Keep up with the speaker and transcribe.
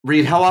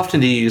Reed, how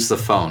often do you use the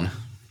phone?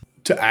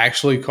 To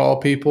actually call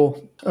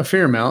people, a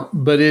fair amount,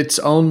 but it's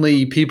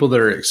only people that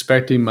are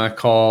expecting my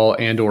call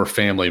and or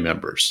family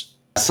members.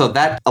 So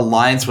that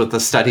aligns with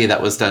the study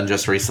that was done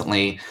just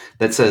recently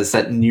that says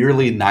that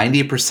nearly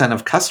 90%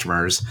 of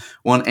customers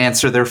won't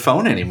answer their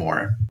phone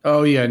anymore.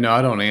 Oh, yeah, no,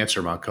 I don't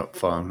answer my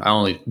phone. I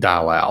only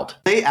dial out.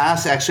 They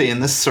asked actually in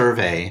this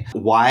survey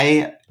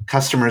why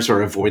customers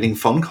are avoiding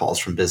phone calls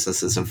from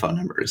businesses and phone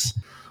numbers.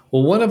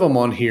 Well, one of them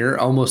on here,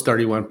 almost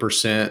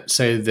 31%,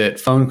 say that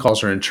phone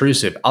calls are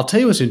intrusive. I'll tell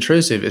you what's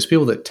intrusive is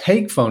people that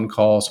take phone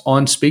calls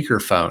on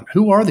speakerphone.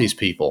 Who are these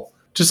people?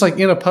 Just like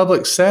in a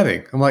public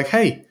setting. I'm like,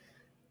 hey,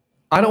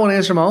 I don't want to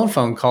answer my own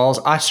phone calls.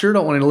 I sure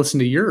don't want to listen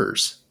to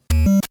yours.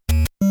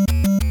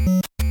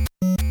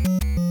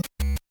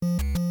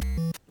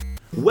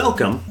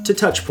 Welcome to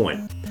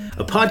Touchpoint,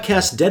 a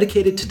podcast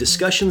dedicated to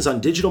discussions on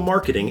digital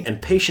marketing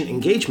and patient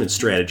engagement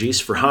strategies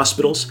for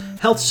hospitals,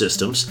 health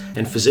systems,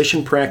 and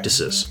physician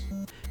practices.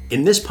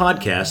 In this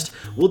podcast,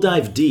 we'll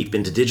dive deep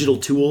into digital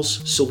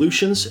tools,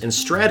 solutions, and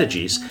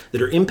strategies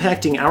that are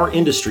impacting our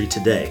industry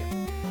today.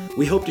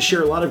 We hope to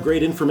share a lot of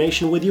great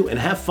information with you and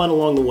have fun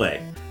along the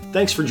way.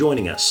 Thanks for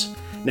joining us.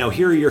 Now,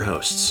 here are your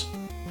hosts.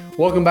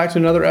 Welcome back to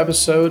another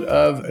episode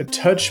of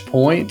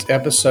Touchpoint,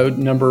 episode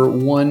number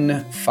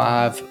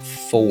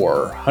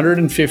 154.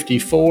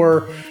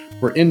 154.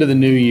 We're into the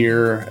new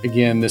year.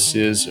 Again, this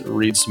is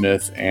Reed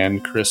Smith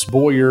and Chris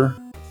Boyer.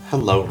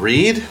 Hello,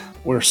 Reed.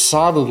 We're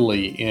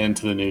solidly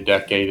into the new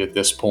decade at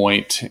this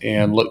point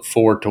and look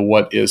forward to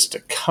what is to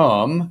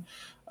come.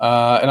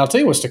 And I'll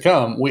tell you what's to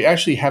come. We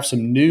actually have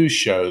some news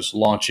shows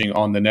launching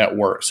on the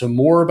network. So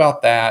more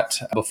about that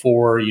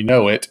before you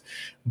know it.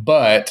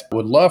 But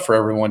would love for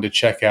everyone to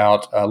check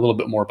out a little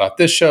bit more about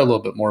this show, a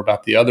little bit more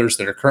about the others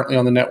that are currently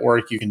on the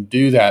network. You can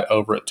do that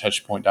over at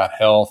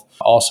touchpoint.health.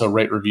 Also,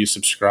 rate, review,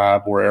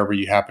 subscribe wherever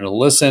you happen to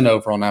listen,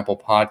 over on Apple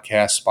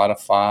Podcasts,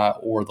 Spotify,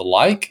 or the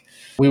like.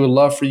 We would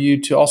love for you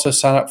to also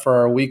sign up for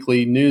our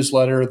weekly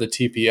newsletter, the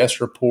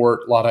TPS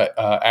report, a lot of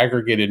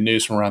aggregated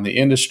news from around the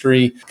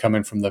industry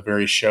coming from the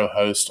very show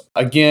host.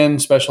 Again,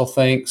 special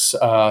thanks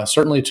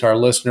certainly to our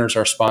listeners,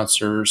 our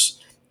sponsors,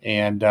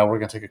 and we're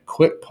going to take a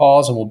quick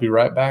pause and we'll be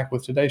right back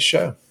with today's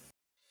show.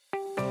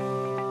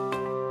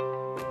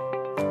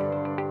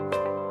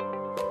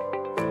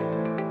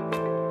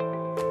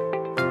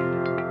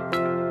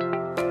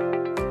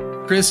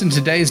 Chris, in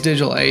today's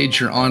digital age,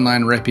 your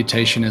online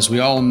reputation, as we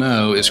all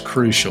know, is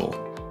crucial.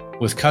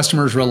 With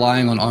customers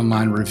relying on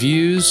online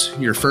reviews,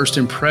 your first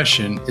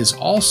impression is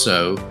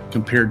also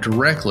compared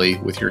directly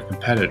with your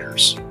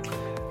competitors.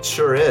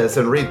 Sure is.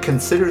 And Reed,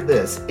 consider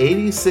this.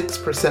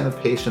 86% of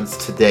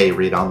patients today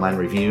read online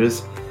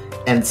reviews,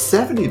 and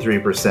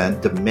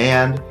 73%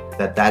 demand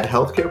that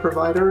healthcare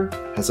provider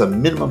has a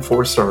minimum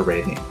 4-star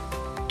rating.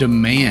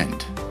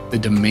 Demand. They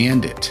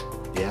demand it.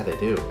 Yeah, they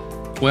do.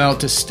 Well,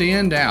 to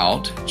stand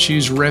out,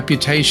 choose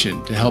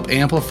reputation to help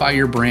amplify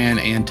your brand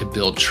and to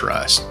build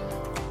trust.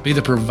 Be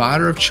the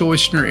provider of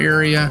choice in your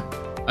area,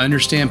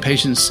 understand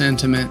patient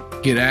sentiment,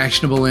 get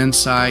actionable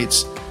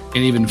insights, and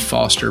even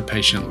foster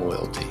patient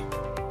loyalty.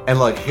 And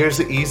look, here's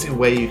the easy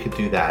way you could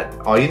do that.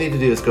 All you need to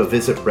do is go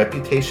visit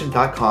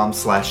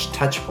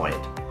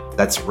reputation.com/touchpoint.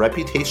 That's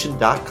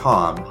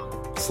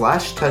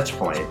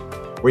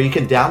reputation.com/touchpoint, where you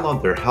can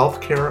download their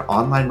healthcare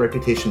online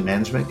reputation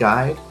management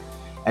guide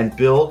and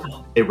build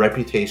a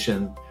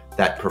reputation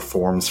that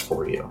performs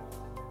for you.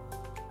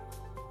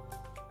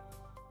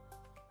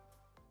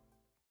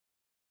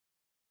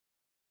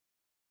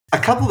 A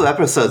couple of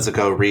episodes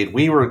ago, Reed,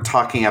 we were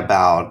talking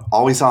about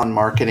always-on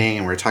marketing,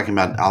 and we were talking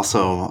about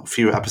also a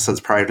few episodes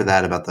prior to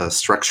that about the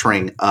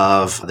structuring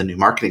of the new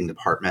marketing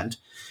department.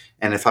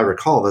 And if I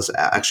recall,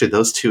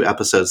 those two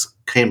episodes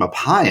came up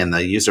high in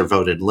the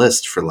user-voted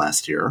list for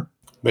last year.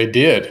 They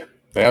did.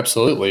 They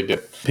absolutely did.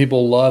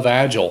 People love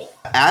Agile.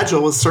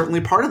 Agile was certainly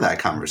part of that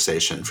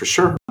conversation, for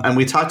sure. And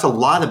we talked a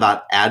lot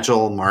about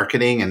Agile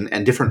marketing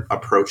and different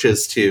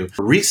approaches to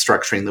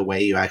restructuring the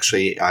way you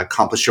actually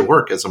accomplish your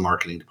work as a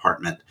marketing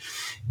department.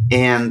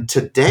 And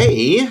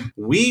today,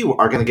 we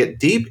are going to get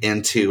deep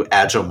into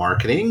Agile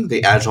marketing,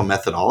 the Agile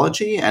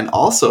methodology, and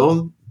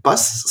also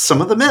bust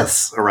some of the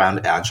myths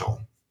around Agile.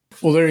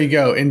 Well, there you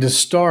go. And to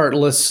start,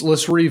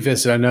 let's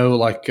revisit. I know,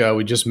 like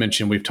we just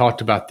mentioned, we've talked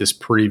about this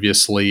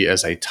previously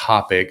as a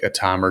topic a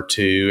time or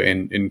two,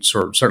 and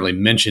certainly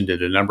mentioned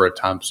it a number of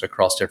times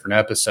across different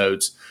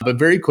episodes. But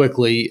very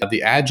quickly,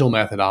 the Agile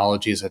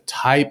methodology is a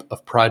type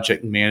of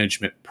project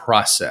management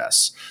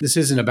process. This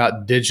isn't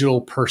about digital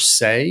per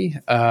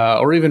se,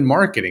 or even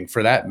marketing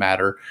for that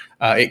matter.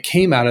 It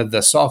came out of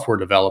the software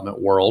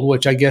development world,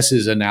 which I guess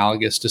is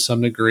analogous to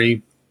some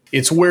degree.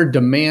 It's where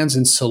demands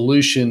and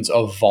solutions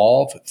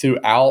evolve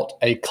throughout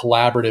a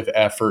collaborative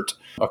effort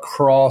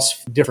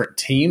across different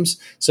teams.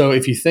 So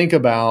if you think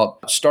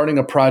about starting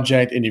a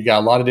project and you've got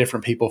a lot of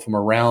different people from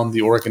around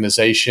the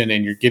organization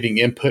and you're getting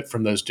input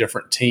from those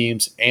different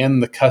teams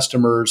and the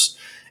customers,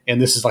 and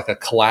this is like a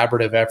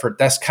collaborative effort,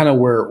 that's kind of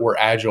where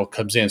Agile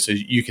comes in. So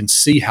you can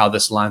see how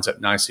this lines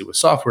up nicely with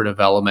software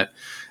development.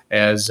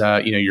 as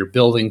you're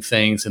building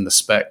things and the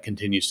spec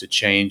continues to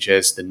change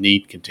as the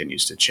need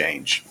continues to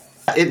change.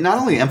 It not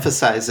only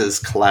emphasizes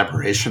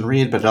collaboration,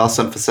 Reed, but it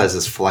also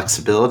emphasizes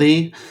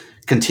flexibility,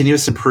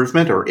 continuous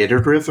improvement or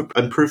iterative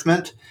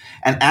improvement,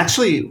 and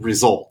actually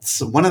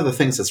results. One of the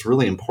things that's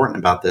really important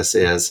about this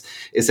is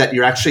that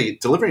you're actually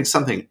delivering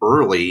something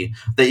early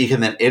that you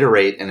can then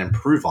iterate and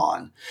improve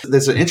on.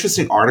 There's an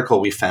interesting article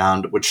we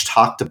found which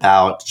talked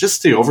about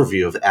just the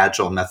overview of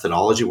Agile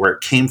methodology, where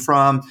it came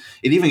from.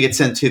 It even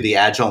gets into the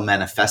Agile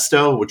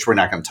manifesto, which we're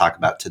not going to talk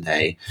about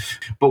today.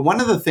 But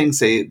one of the things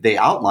they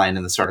outline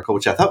in this article,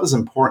 which I thought was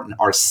important,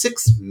 are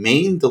 6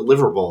 main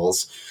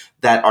deliverables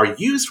that are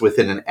used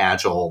within an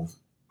Agile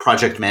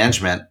project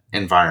management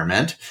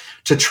environment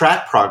to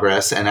track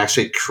progress and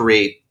actually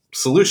create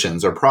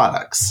solutions or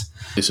products.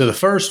 So the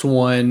first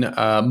one,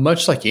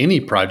 much like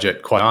any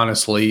project, quite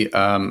honestly,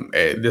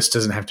 this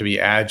doesn't have to be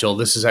Agile.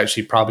 This is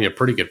actually probably a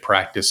pretty good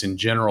practice in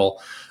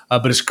general,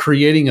 but it's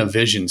creating a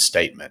vision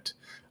statement.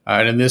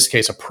 And in this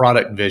case, a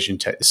product vision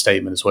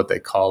statement is what they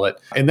call it.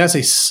 And that's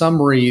a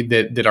summary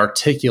that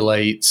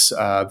articulates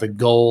the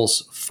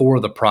goals for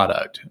the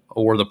product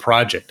or the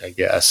project, I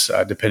guess,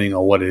 depending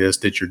on what it is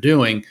that you're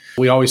doing.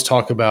 We always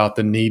talk about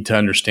the need to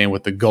understand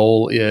what the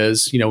goal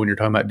is, when you're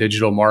talking about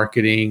digital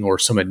marketing or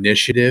some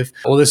initiative.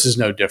 Well, this is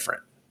no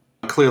different.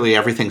 Clearly,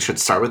 everything should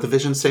start with a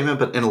vision statement,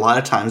 but in a lot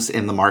of times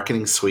in the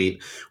marketing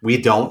suite,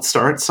 we don't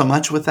start so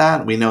much with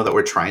that. We know that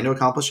we're trying to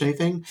accomplish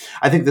anything.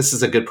 I think this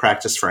is a good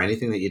practice for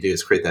anything that you do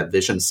is create that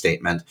vision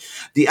statement.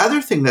 The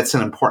other thing that's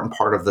an important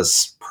part of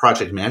this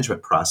project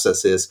management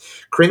process is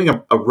creating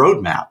a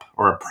roadmap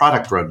or a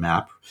product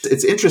roadmap.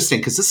 It's interesting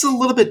because this is a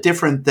little bit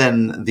different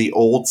than the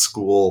old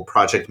school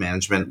project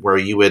management where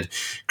you would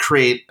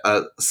create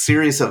a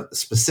series of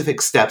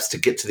specific steps to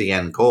get to the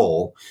end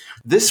goal.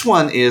 This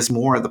one is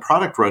more, the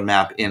product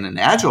roadmap in an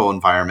Agile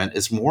environment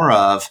is more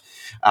of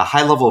a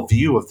high-level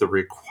view of the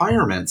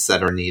requirements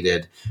that are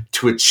needed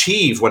to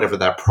achieve whatever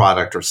that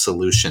product or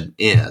solution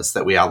is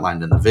that we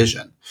outlined in the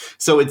vision.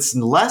 So it's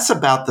less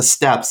about the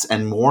steps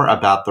and more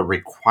about the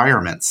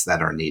requirements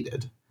that are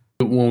needed.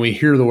 When we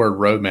hear the word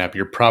roadmap,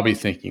 you're probably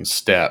thinking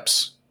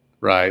steps,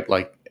 right?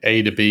 Like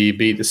A to B,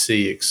 B to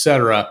C, et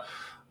cetera,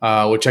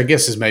 which I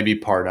guess is maybe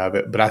part of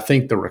it. But I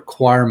think the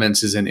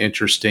requirements is an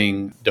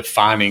interesting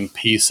defining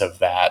piece of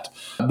that.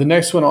 The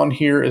next one on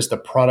here is the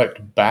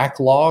product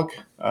backlog.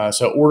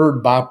 So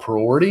ordered by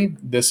priority.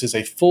 This is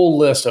a full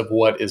list of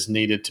what is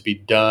needed to be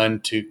done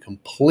to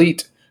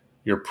complete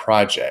your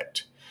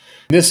project.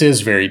 This is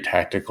very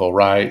tactical,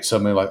 right? So I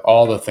mean, like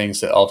all the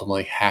things that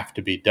ultimately have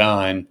to be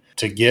done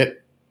to get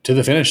to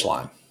the finish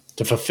line,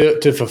 to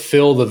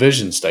fulfill the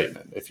vision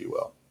statement, if you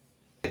will.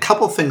 A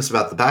couple things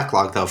about the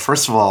backlog, though.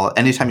 First of all,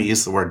 anytime you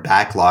use the word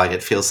backlog,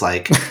 it feels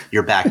like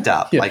you're backed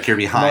up, like you're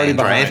behind,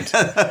 right?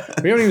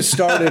 We haven't even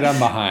started, I'm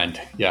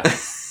behind. Yeah.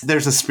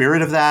 There's a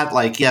spirit of that.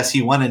 Like, yes,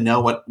 you want to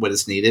know what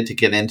is needed to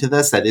get into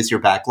this. That is your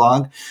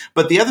backlog.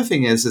 But the other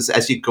thing is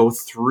as you go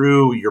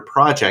through your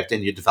project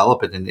and you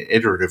develop it in an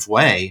iterative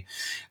way,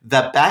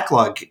 that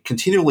backlog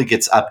continually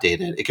gets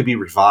updated. It can be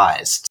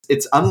revised.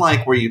 It's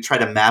unlike where you try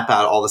to map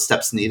out all the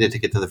steps needed to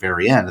get to the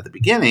very end. At the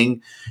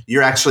beginning,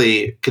 you're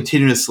actually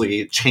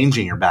continuously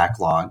changing your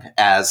backlog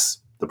as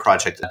the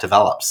project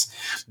develops.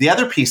 The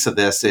other piece of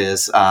this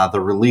is the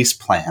release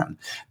plan.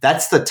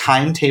 That's the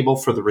timetable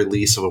for the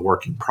release of a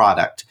working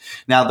product.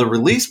 Now, the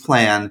release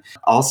plan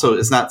also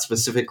is not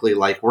specifically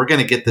like we're going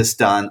to get this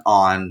done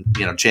on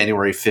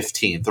January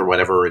 15th or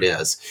whatever it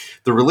is.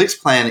 The release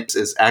plan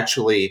is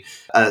actually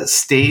a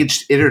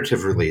staged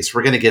iterative release.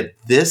 We're going to get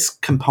this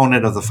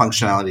component of the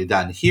functionality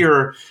done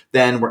here.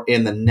 Then we're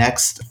in the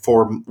next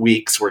 4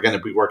 weeks, we're going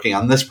to be working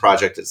on this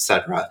project,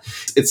 etc.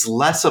 It's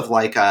less of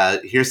like,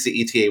 here's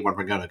the ETA when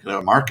we're going to go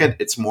to market.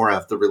 It's more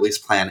of the release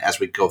plan as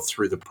we go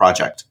through the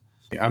project.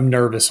 I'm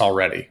nervous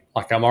already.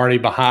 Like I'm already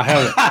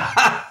behind.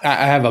 I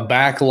have a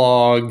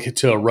backlog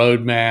to a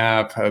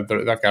roadmap,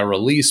 like a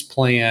release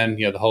plan,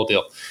 the whole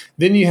deal.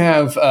 Then you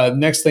have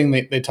next thing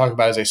they talk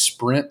about is a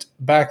sprint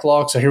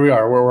backlog. So here we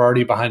are, we're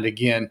already behind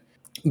again.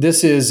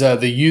 This is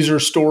the user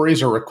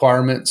stories or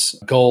requirements,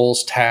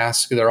 goals,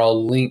 tasks. They're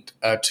all linked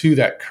to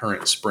that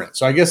current sprint.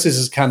 So I guess this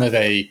is kind of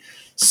a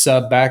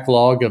sub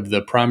backlog of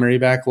the primary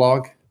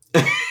backlog.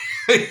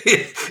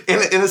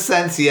 In a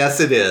sense,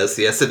 yes, it is.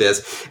 Yes, it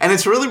is. And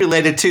it's really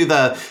related to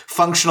the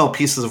functional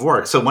pieces of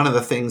work. So one of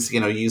the things,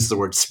 you use the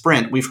word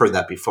sprint. We've heard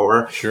that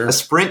before. Sure. A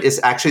sprint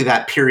is actually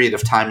that period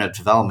of time of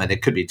development.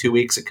 It could be 2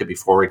 weeks. It could be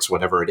 4 weeks,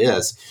 whatever it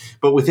is.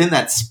 But within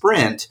that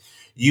sprint,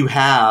 you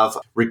have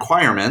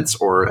requirements,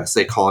 or as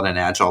they call it in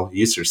Agile,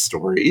 user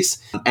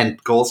stories,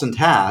 and goals and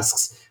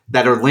tasks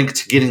that are linked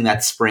to getting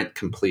that sprint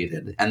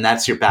completed. And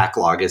that's your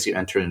backlog as you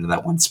enter into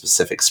that one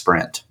specific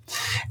sprint.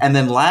 And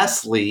then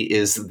lastly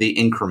is the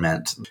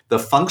increment, the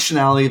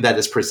functionality that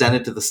is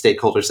presented to the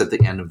stakeholders at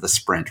the end of the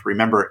sprint.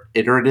 Remember,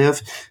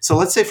 iterative. So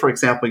let's say, for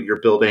example, you're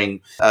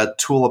building a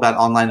tool about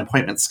online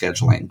appointment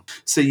scheduling.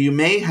 So you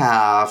may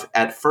have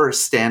at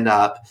first stand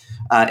up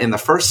in the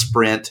first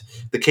sprint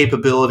the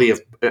capability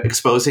of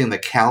exposing the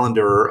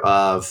calendar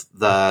of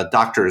the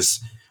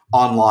doctor's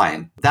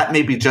online. That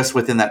may be just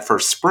within that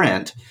first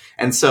sprint.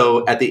 And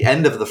so at the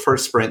end of the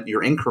first sprint,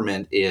 your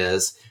increment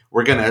is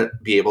we're going to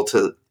be able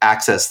to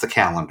access the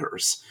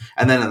calendars.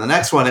 And then in the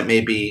next one, it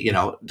may be,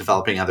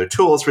 developing other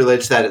tools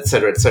related to that, et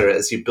cetera,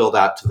 as you build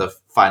out to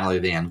finally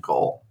the end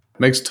goal.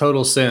 Makes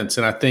total sense.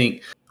 And I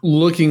think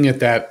looking at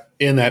that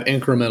in that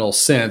incremental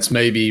sense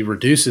maybe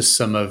reduces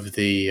some of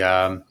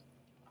the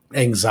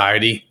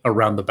anxiety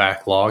around the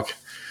backlog.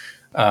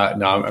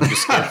 No, I'm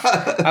just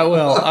kidding.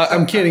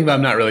 I'm kidding, but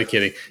I'm not really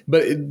kidding.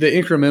 But the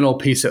incremental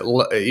piece,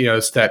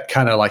 it's that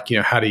kind of like,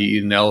 how do you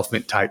eat an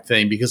elephant type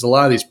thing? Because a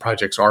lot of these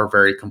projects are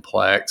very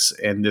complex,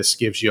 and this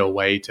gives you a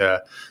way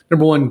to,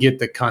 number one, get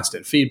the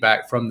constant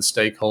feedback from the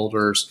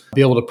stakeholders,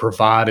 be able to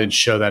provide and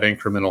show that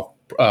incremental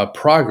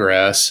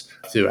progress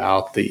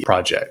throughout the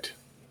project.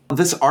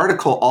 This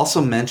article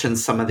also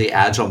mentions some of the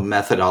Agile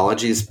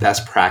methodologies,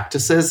 best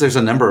practices. There's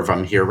a number of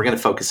them here. We're going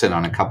to focus in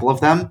on a couple of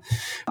them.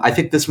 I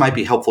think this might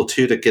be helpful,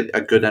 too, to get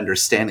a good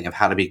understanding of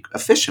how to be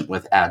efficient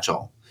with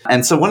Agile.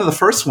 And so one of the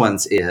first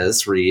ones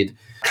is, Reed,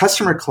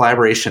 customer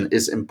collaboration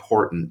is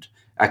important.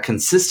 A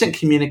consistent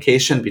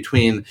communication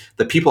between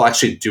the people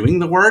actually doing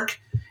the work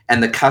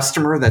and the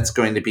customer that's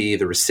going to be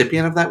the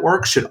recipient of that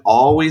work should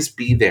always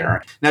be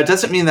there. Now, it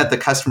doesn't mean that the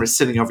customer is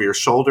sitting over your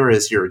shoulder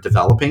as you're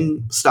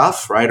developing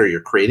stuff, right? Or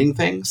you're creating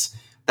things.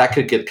 That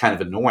could get kind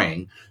of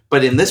annoying.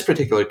 But in this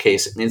particular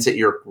case, it means that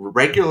you're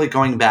regularly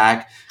going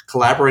back,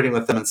 collaborating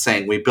with them and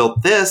saying, we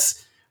built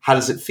this. How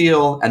does it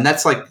feel? And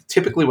that's like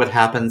typically what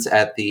happens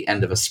at the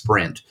end of a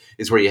sprint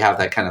is where you have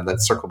that kind of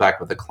that circle back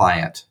with the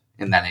client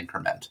in that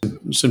increment.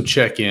 Some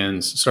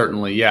check-ins,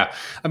 certainly. Yeah.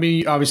 I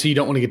mean, obviously you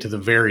don't want to get to the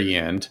very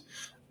end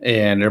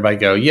and everybody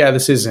go, yeah,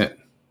 this isn't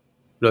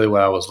really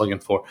what I was looking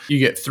for. You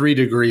get 3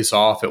 degrees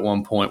off at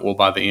one point. Well,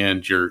 by the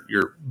end,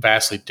 you're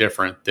vastly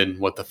different than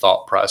what the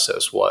thought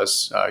process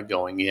was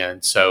going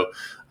in. So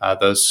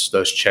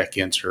those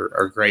check-ins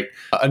are great.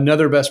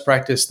 Another best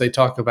practice they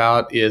talk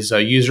about is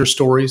user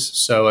stories.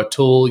 So a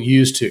tool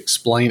used to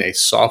explain a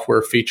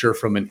software feature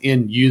from an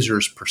end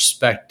user's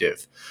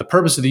perspective. The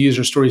purpose of the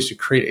user story is to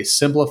create a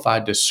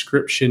simplified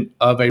description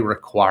of a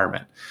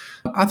requirement.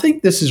 I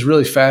think this is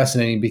really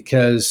fascinating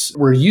because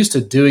we're used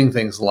to doing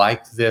things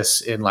like this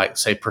in, like,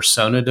 say,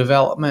 persona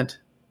development,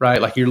 right?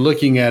 Like you're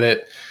looking at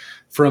it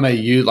from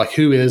like,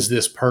 who is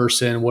this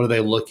person? What are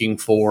they looking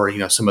for?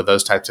 Some of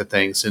those types of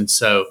things. And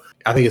so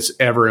I think it's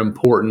ever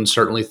important,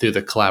 certainly through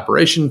the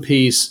collaboration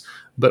piece,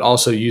 but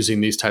also using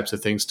these types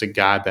of things to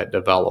guide that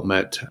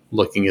development,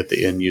 looking at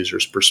the end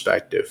user's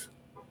perspective.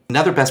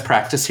 Another best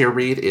practice here,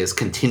 Reed, is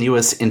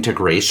continuous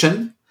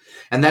integration.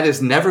 And that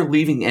is never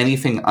leaving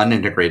anything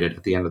unintegrated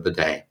at the end of the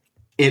day.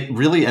 It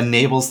really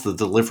enables the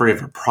delivery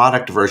of a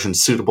product version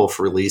suitable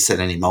for release at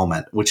any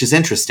moment, which is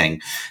interesting.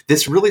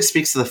 This really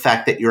speaks to the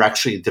fact that you're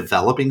actually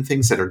developing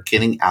things that are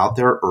getting out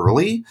there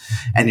early,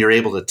 and you're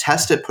able to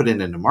test it, put it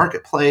into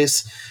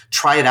marketplace,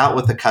 try it out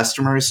with the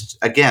customers,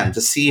 again, to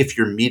see if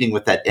you're meeting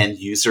with that end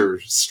user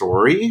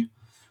story,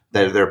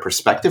 their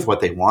perspective, what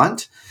they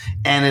want.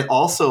 And it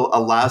also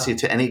allows you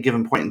to any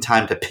given point in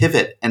time to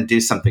pivot and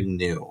do something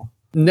new.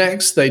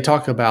 Next, they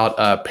talk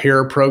about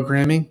pair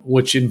programming,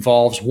 which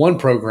involves one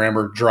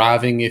programmer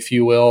driving, if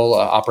you will,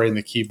 operating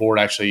the keyboard,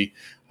 actually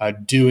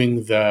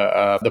doing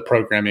the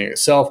programming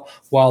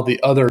itself, while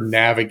the other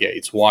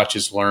navigates,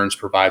 watches, learns,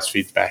 provides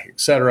feedback,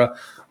 etc.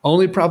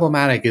 Only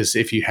problematic is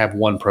if you have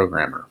one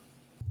programmer.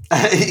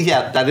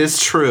 Yeah, that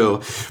is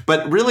true.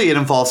 But really, it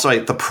involves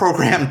the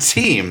program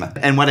team.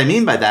 And what I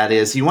mean by that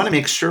is you want to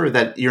make sure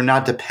that you're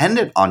not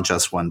dependent on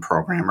just one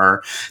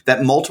programmer,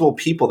 that multiple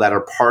people that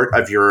are part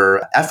of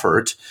your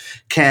effort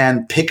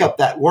can pick up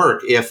that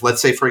work. If, let's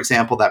say, for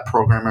example, that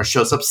programmer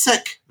shows up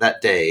sick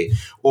that day,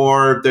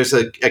 or there's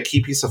a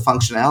key piece of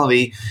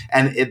functionality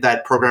and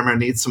that programmer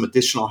needs some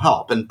additional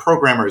help. And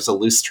programmer is a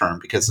loose term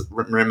because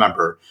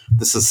remember,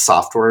 this is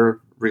software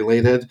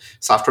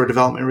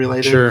development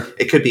related. Sure.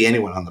 It could be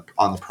anyone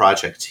on the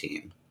project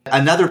team.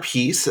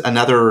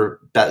 Another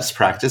best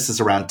practice is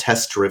around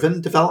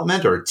test-driven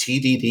development, or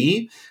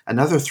TDD,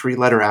 another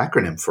 3-letter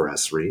acronym for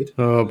us, Reed.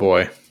 Oh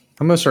boy.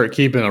 I'm going to start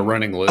keeping a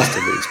running list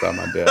of these by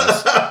my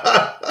desk.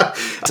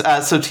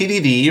 So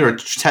TDD, or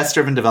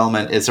test-driven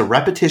development, is a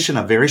repetition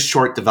of very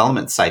short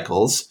development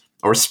cycles,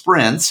 or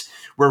sprints,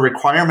 where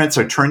requirements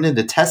are turned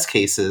into test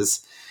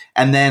cases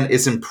and then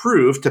is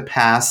improved to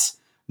pass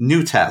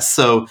new tests.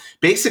 So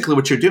basically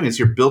what you're doing is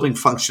you're building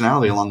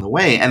functionality along the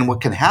way. And what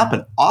can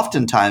happen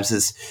oftentimes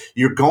is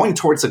you're going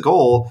towards a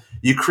goal,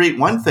 you create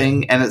one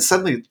thing, and it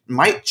suddenly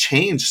might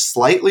change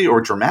slightly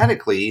or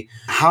dramatically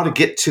how to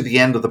get to the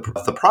end of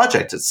the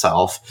project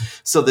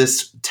itself. So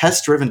this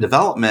test-driven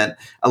development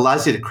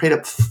allows you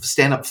to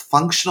stand up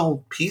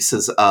functional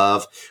pieces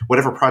of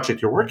whatever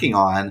project you're working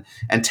on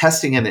and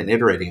testing it and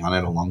iterating on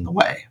it along the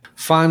way.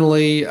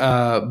 Finally,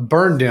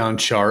 burn down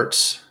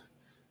charts.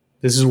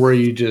 This is where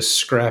you just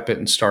scrap it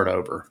and start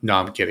over. No,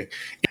 I'm kidding.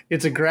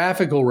 It's a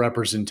graphical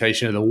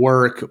representation of the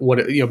work,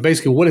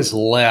 basically what is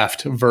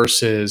left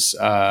versus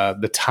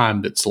the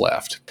time that's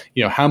left.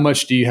 How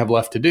much do you have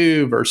left to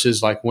do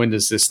versus when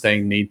does this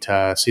thing need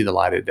to see the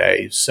light of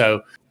day?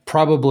 So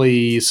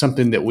probably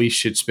something that we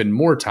should spend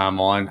more time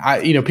on.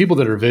 People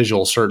that are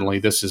visual, certainly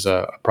this is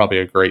probably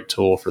a great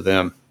tool for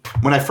them.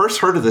 When I first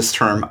heard of this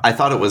term, I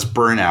thought it was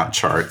burnout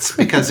charts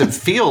because it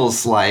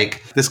feels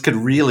like this could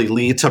really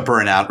lead to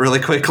burnout really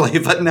quickly.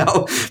 But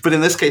no, but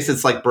in this case,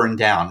 it's like burn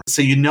down.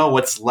 So you know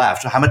what's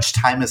left, how much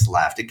time is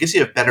left. It gives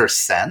you a better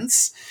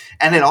sense.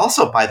 And it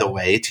also, by the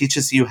way,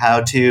 teaches you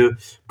how to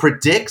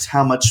predict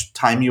how much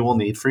time you will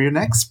need for your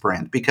next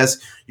sprint because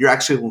you're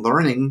actually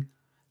learning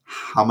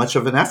how much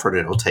of an effort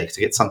it'll take to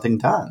get something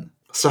done.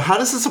 So how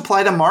does this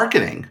apply to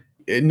marketing?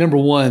 Number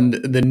one,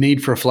 the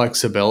need for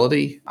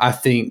flexibility, I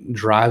think,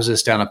 drives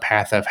us down a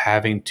path of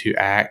having to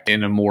act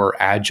in a more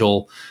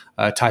agile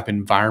type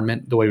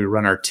environment, the way we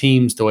run our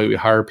teams, the way we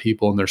hire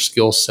people and their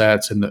skill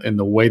sets, and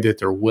the way that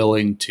they're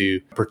willing to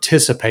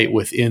participate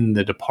within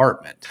the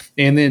department.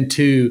 And then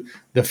two,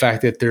 the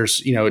fact that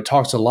there's, it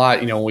talks a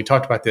lot, when we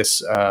talked about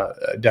this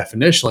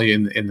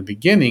definitionally in the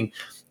beginning,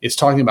 it's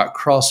talking about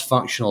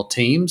cross-functional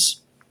teams.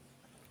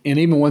 And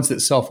even ones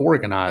that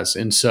self-organize.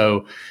 And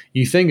so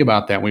you think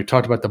about that. We've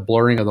talked about the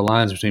blurring of the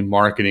lines between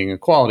marketing and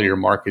quality or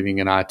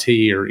marketing and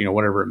IT or,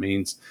 whatever it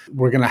means.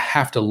 We're going to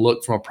have to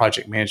look from a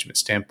project management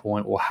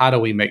standpoint. Well, how do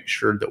we make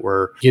sure that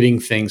we're getting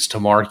things to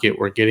market?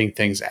 We're getting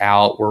things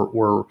out.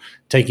 We're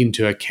taking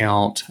into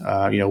account,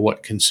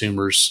 what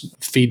consumers'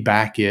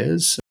 feedback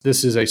is.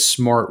 This is a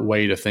smart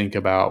way to think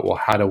about, well,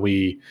 how do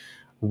we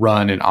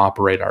run and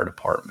operate our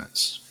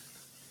departments?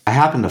 I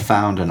happened to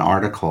found an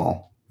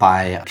article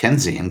by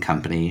Kenzie and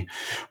Company,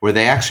 where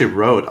they actually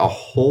wrote a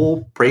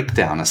whole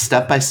breakdown, a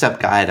step-by-step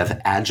guide of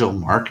agile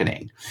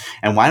marketing.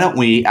 And why don't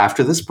we,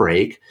 after this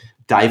break,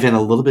 dive in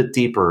a little bit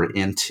deeper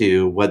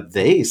into what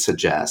they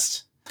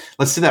suggest?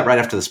 Let's do that right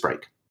after this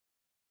break.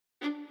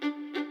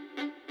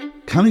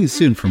 Coming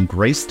soon from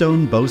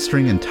Greystone,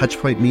 Bowstring, and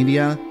Touchpoint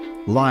Media,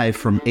 live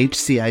from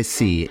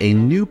HCIC, a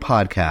new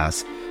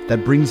podcast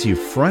that brings you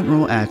front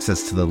row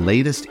access to the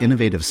latest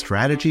innovative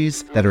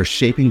strategies that are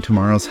shaping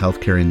tomorrow's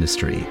healthcare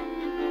industry.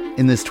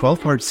 In this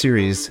 12-part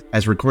series,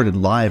 as recorded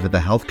live at the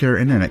Healthcare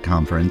Internet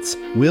Conference,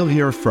 we'll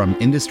hear from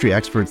industry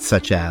experts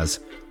such as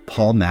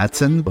Paul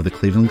Mattson of the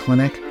Cleveland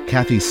Clinic,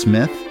 Kathy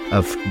Smith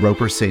of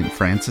Roper St.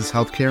 Francis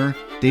Healthcare,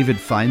 David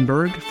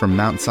Feinberg from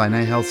Mount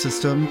Sinai Health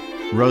System,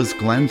 Rose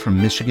Glenn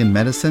from Michigan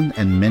Medicine,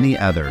 and many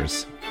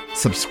others.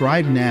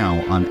 Subscribe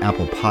now on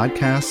Apple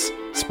Podcasts,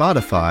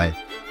 Spotify,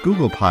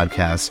 Google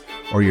Podcasts,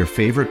 or your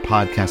favorite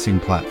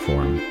podcasting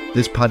platform.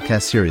 This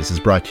podcast series is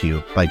brought to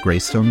you by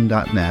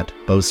Greystone.net,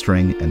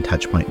 Bowstring, and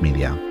Touchpoint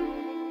Media.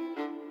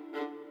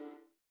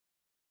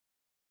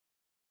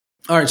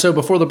 All right. So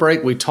before the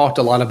break, we talked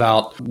a lot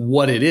about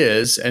what it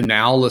is. And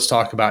now let's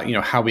talk about,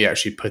 how we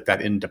actually put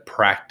that into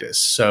practice.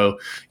 So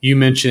you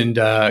mentioned,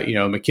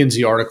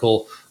 McKinsey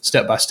article,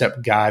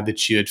 step-by-step guide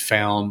that you had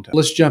found.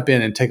 Let's jump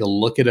in and take a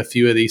look at a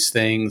few of these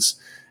things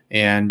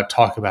and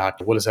talk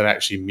about what does that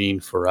actually mean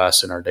for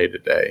us in our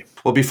day-to-day.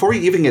 Well, before you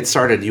even get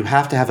started, you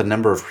have to have a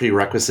number of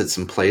prerequisites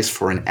in place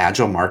for an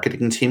agile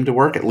marketing team to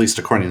work, at least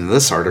according to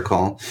this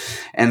article.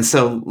 And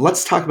so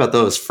let's talk about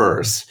those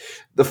first.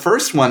 The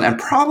first one, and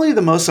probably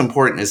the most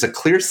important, is a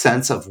clear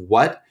sense of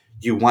what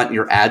you want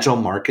your agile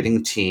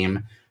marketing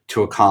team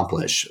to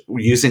accomplish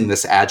using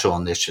this agile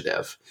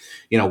initiative.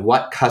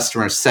 What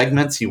customer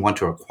segments you want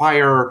to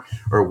acquire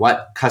or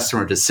what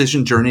customer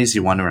decision journeys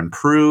you want to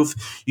improve.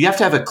 You have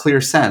to have a clear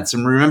sense.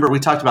 And remember, we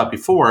talked about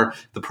before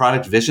the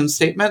product vision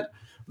statement.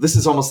 This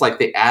is almost like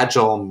the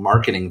agile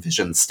marketing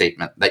vision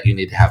statement that you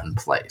need to have in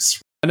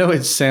place. I know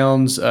it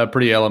sounds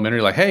pretty elementary,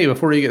 like, hey,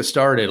 before you get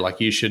started, like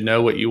you should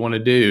know what you want to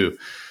do.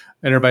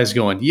 And everybody's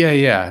going,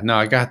 yeah, no,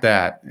 I got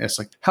that. And it's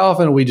like, how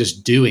often are we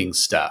just doing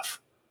stuff?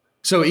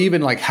 So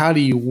even like, how do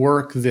you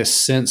work this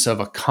sense of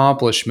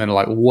accomplishment, or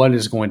like what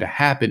is going to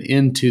happen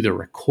into the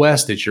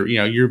request that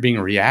you're being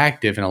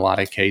reactive in a lot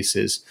of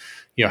cases?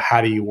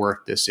 How do you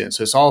work this in?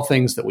 So it's all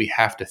things that we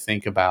have to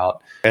think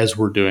about as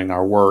we're doing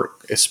our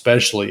work,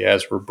 especially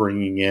as we're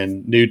bringing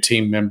in new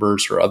team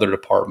members or other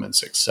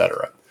departments, et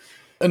cetera.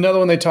 Another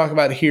one they talk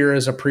about here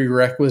as a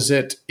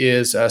prerequisite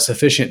is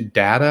sufficient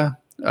data.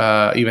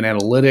 Even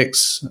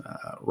analytics,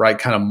 right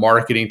kind of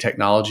marketing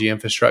technology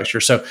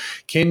infrastructure. So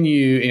can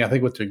you, I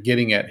think what they're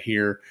getting at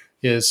here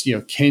is,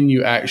 can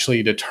you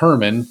actually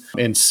determine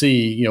and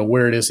see,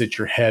 where it is that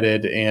you're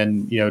headed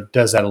and,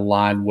 does that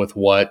align with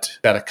what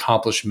that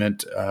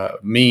accomplishment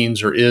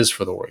means or is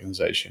for the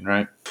organization,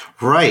 right?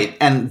 Right.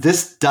 And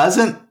this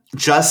doesn't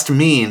just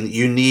mean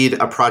you need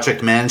a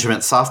project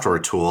management software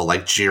tool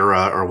like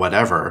Jira or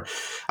whatever.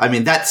 I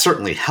mean, that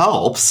certainly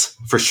helps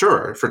for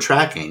sure for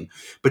tracking,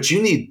 but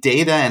you need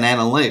data and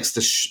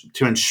analytics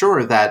to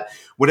ensure that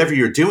whatever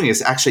you're doing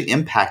is actually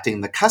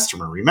impacting the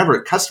customer.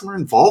 Remember, customer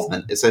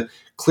involvement is a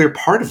clear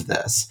part of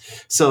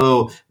this.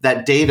 So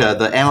that data,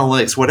 the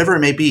analytics, whatever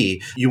it may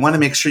be, you want to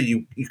make sure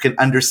you can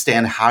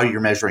understand how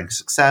you're measuring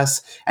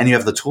success and you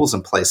have the tools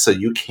in place so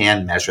you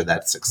can measure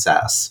that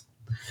success.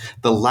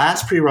 The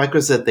last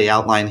prerequisite they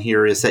outline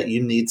here is that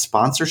you need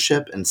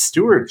sponsorship and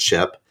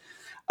stewardship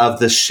of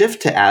the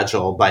shift to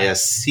Agile by a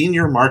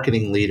senior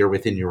marketing leader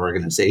within your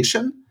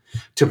organization.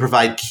 to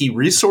provide key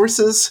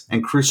resources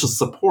and crucial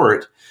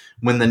support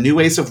when the new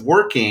ways of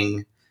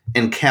working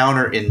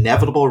encounter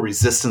inevitable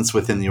resistance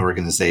within the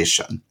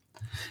organization.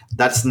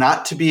 That's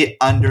not to be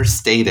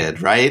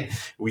understated, right?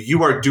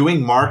 You are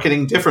doing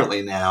marketing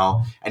differently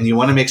now, and you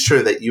want to make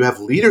sure that you have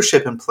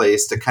leadership in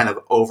place to kind of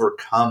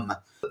overcome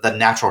the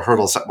natural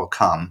hurdles that will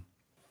come.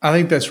 I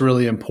think that's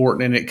really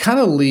important. And it kind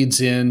of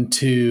leads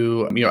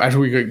into, after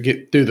we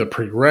get through the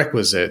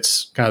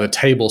prerequisites, kind of the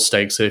table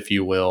stakes, if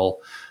you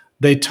will,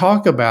 they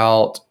talk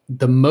about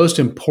the most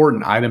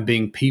important item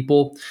being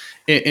people.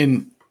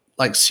 And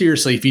like,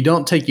 seriously, if you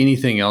don't take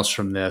anything else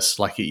from this,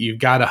 like, you've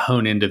got to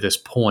hone into this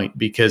point,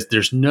 because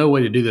there's no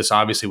way to do this,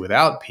 obviously,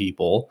 without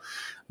people.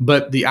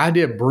 But the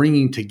idea of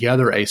bringing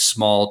together a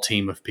small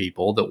team of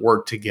people that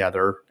work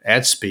together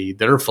at speed,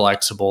 that are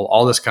flexible,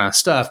 all this kind of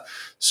stuff,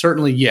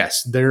 certainly,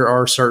 yes, there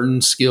are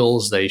certain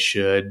skills they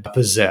should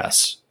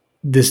possess.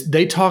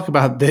 They talk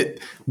about that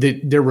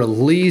they're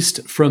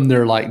released from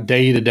their like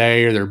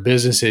day-to-day or their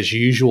business as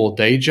usual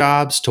day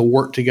jobs to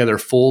work together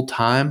full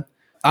time.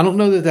 I don't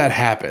know that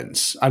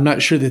happens. I'm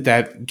not sure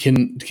that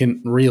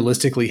can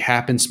realistically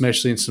happen,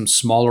 especially in some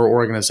smaller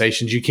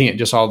organizations. You can't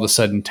just all of a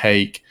sudden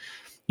take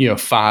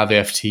 5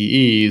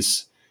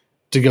 FTEs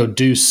to go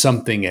do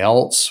something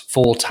else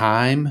full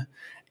time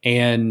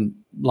and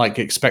like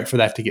expect for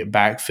that to get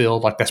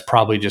backfilled. Like, that's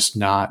probably just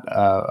not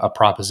a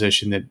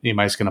proposition that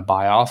anybody's going to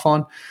buy off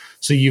on.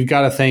 So you've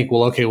got to think,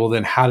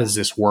 then how does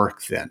this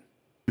work then?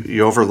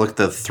 You overlooked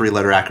the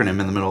 3-letter acronym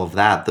in the middle of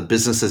that, the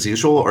business as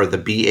usual, or the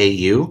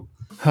BAU.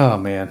 Oh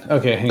man.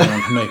 Okay. Hang on.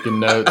 I'm making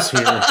notes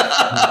here.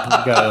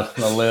 I've got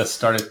a list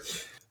started.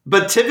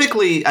 But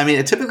typically,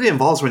 it typically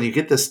involves, when you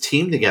get this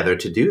team together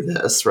to do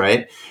this,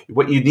 right?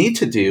 What you need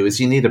to do is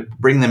you need to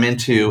bring them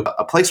into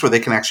a place where they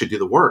can actually do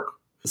the work.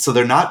 So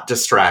they're not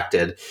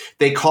distracted.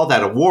 They call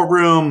that a war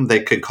room.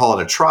 They could call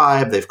it a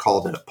tribe. They've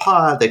called it a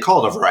pod. They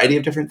call it a variety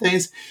of different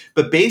things.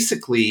 But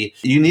basically,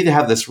 you need to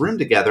have this room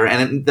together.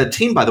 And the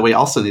team, by the way,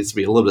 also needs to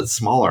be a little bit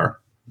smaller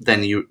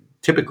than you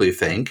typically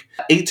think.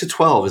 8 to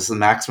 12 is the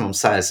maximum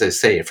size, they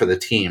say, for the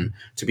team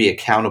to be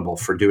accountable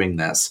for doing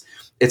this.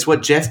 It's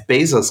what Jeff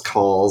Bezos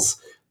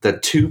calls the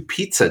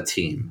 2-pizza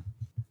team.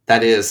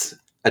 That is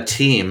a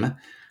team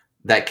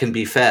that can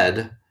be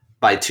fed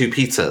by 2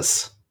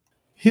 pizzas.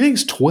 He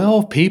thinks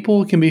 12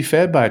 people can be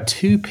fed by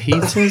 2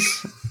 pizzas?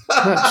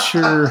 I'm not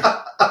sure.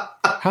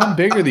 How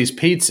big are these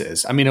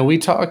pizzas? Are we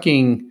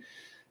talking,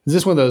 is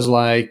this one of those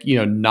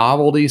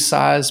novelty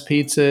size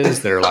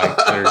pizzas? They're like,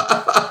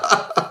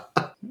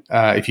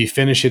 if you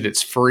finish it,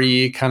 it's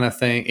free kind of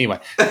thing. Anyway,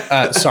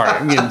 sorry,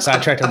 I'm getting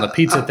sidetracked on the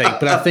pizza thing,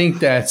 but I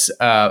think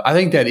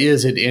that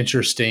is an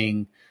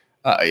interesting.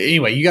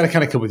 Anyway, you got to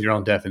kind of come with your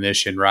own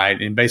definition,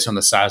 right? And based on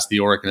the size of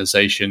the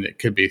organization, it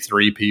could be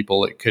 3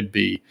 people, it could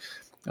be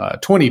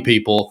 20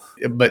 people,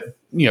 but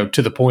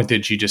to the point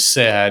that you just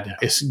said,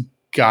 it's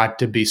got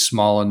to be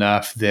small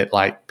enough that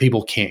like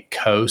people can't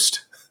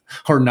coast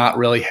or not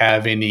really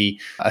have any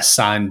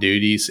assigned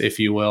duties, if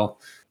you will.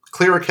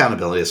 Clear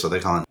accountability is what they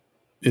call it.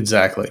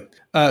 Exactly.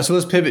 So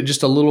let's pivot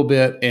just a little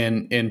bit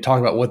and talk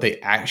about what they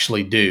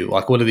actually do.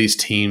 Like, what do these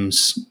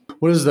teams,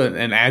 what does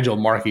an Agile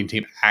marketing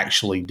team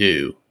actually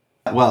do?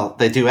 Well,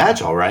 they do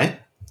Agile, right?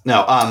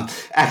 No,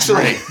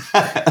 actually.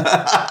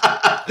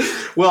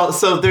 Well,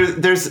 so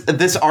there's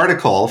this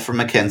article from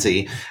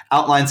McKinsey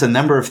outlines a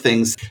number of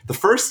things. The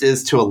first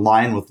is to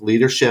align with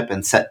leadership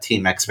and set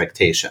team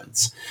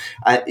expectations.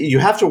 You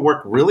have to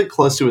work really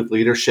closely with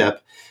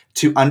leadership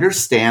to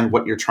understand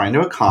what you're trying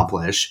to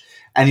accomplish.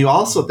 And you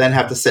also then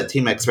have to set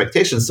team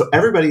expectations so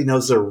everybody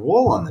knows their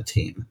role on the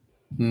team.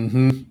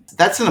 Mm-hmm.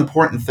 That's an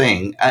important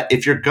thing.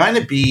 If you're going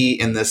to be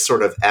in this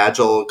sort of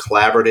agile,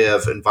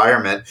 collaborative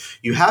environment,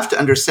 you have to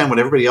understand what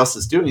everybody else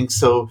is doing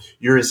so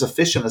you're as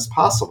efficient as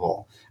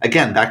possible.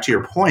 Again, back to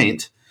your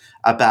point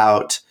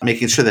about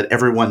making sure that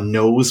everyone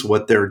knows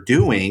what they're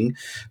doing,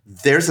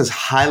 there's this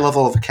high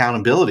level of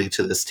accountability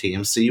to this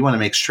team. So you want to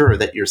make sure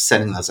that you're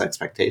setting those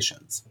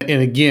expectations.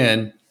 And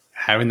again,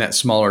 having that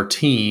smaller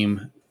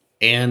team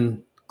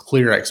and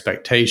clear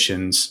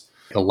expectations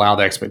allow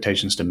the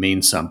expectations to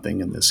mean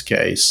something in this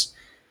case.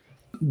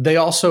 They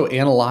also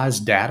analyze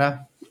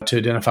data to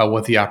identify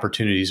what the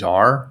opportunities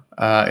are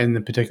in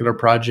the particular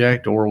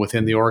project or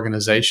within the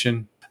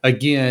organization.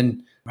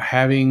 Again,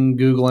 having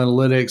Google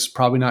Analytics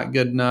probably not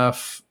good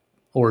enough,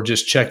 or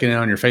just checking in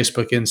on your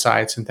Facebook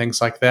insights and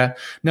things like that.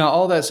 Now,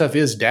 all that stuff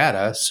is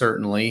data,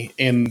 certainly,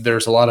 and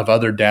there's a lot of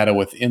other data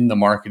within the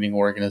marketing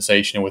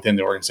organization and within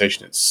the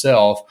organization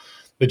itself.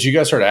 But you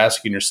guys start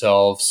asking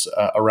yourselves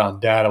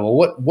around data,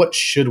 well, what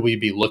should we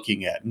be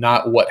looking at?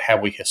 Not what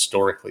have we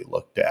historically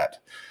looked at.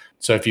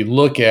 So if you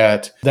look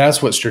at,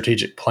 that's what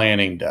strategic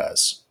planning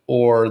does,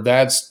 or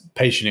that's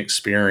patient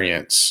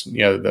experience,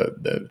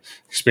 the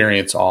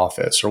experience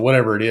office or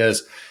whatever it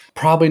is,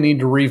 probably need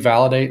to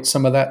revalidate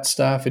some of that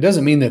stuff. It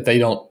doesn't mean that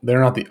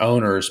they're not the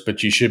owners,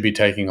 but you should be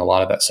taking a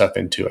lot of that stuff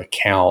into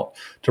account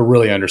to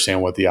really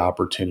understand what the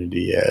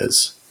opportunity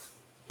is.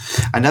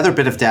 Another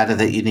bit of data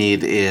that you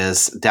need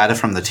is data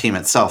from the team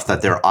itself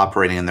that they're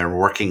operating and they're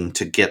working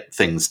to get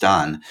things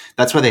done.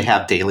 That's why they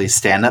have daily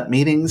stand-up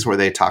meetings where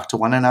they talk to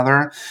one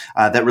another.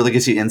 That really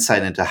gives you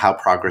insight into how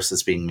progress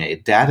is being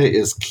made. Data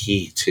is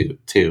key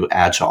to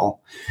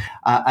Agile.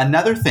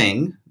 Another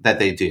thing that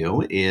they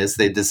do is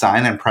they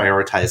design and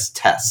prioritize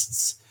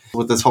tests.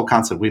 With this whole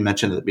concept, we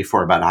mentioned it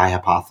before about a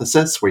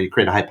hypothesis, where you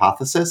create a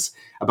hypothesis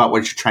about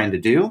what you're trying to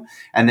do,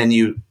 and then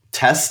you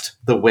test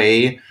the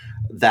way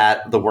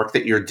that the work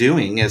that you're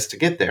doing is to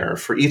get there.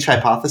 For each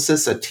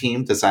hypothesis, a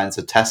team designs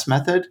a test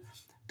method,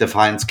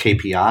 defines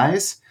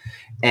KPIs,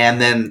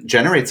 and then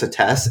generates a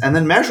test and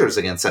then measures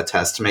against that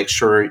test to make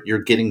sure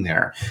you're getting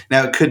there.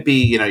 Now, it could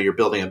be, you're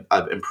building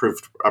an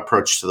improved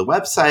approach to the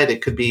website.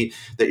 It could be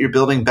that you're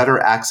building better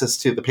access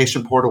to the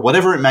patient portal,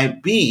 whatever it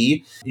might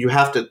be. You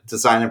have to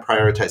design and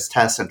prioritize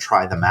tests and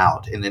try them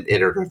out in an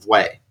iterative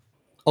way.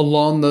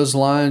 Along those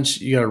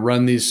lines, you got to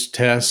run these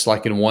tests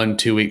like in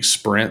 1-2 week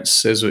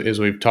sprints, as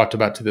we've talked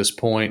about to this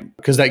point,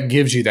 because that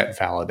gives you that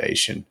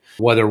validation.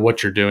 Whether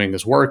what you're doing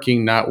is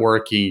working, not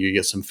working, you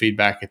get some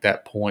feedback at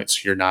that point.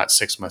 So you're not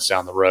 6 months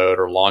down the road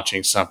or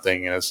launching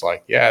something and it's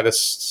like, yeah, this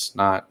is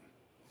not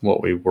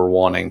what we were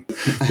wanting.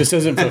 This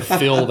doesn't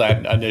fulfill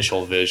that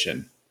initial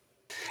vision.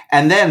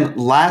 And then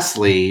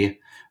lastly,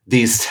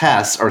 these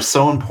tests are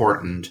so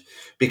important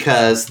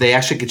because they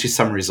actually get you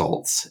some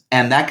results.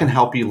 And that can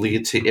help you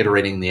lead to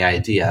iterating the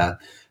idea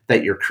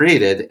that you're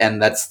created.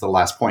 And that's the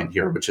last point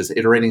here, which is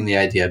iterating the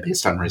idea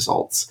based on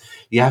results.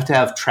 You have to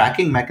have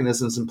tracking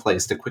mechanisms in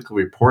place to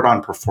quickly report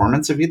on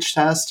performance of each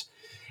test,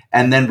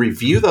 and then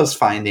review those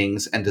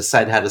findings and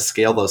decide how to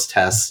scale those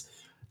tests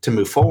to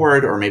move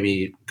forward, or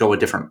maybe go a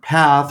different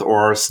path,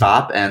 or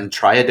stop and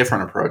try a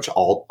different approach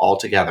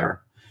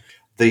altogether.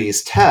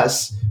 These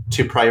tests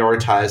to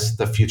prioritize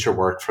the future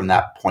work from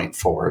that point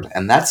forward.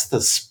 And that's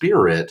the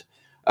spirit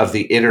of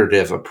the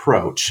iterative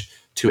approach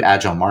to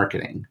Agile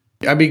marketing.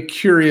 I'd be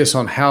curious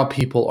on how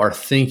people are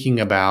thinking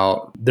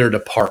about their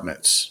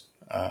departments.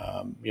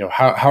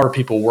 How are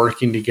people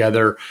working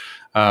together?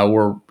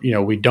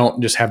 We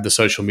don't just have the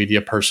social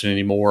media person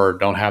anymore, or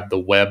don't have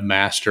the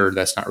webmaster.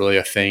 That's not really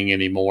a thing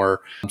anymore.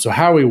 So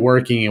how are we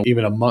working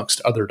even amongst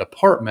other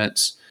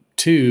departments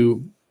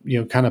to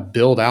kind of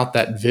build out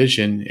that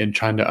vision and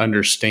trying to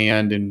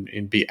understand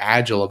and be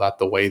agile about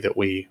the way that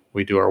we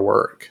do our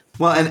work?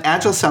 Well, and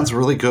Agile sounds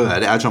really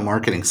good. Agile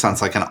marketing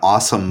sounds like an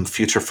awesome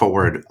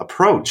future-forward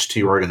approach to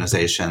your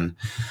organization.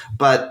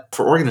 But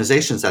for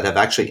organizations that have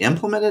actually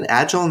implemented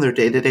Agile in their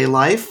day-to-day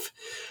life,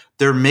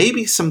 there may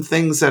be some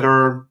things that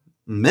are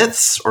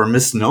myths or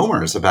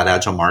misnomers about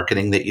Agile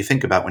marketing that you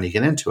think about when you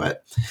get into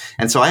it.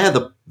 And so I had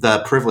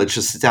the privilege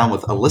to sit down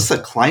with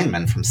Alyssa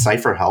Kleinman from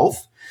Cipher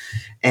Health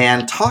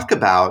and talk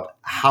about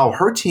how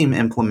her team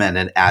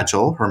implemented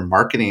Agile, her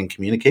marketing and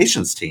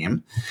communications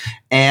team,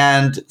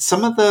 and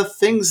some of the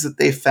things that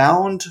they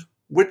found,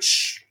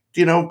 which,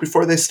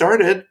 before they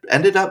started,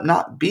 ended up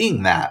not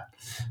being that.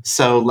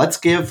 So let's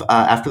give,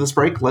 after this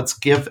break, let's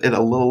give it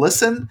a little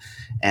listen,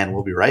 and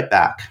we'll be right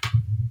back.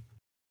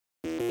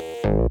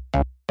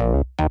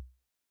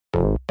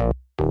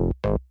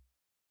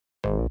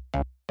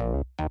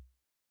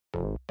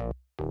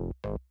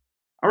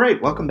 All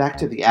right, welcome back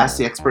to the Ask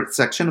the Expert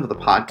section of the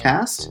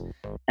podcast.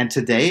 And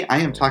today I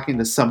am talking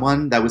to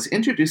someone that was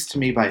introduced to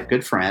me by a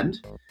good friend,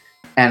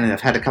 and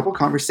I've had a couple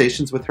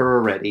conversations with her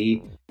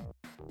already,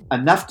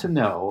 enough to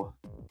know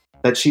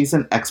that she's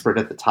an expert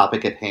at the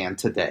topic at hand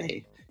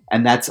today,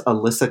 and that's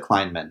Alyssa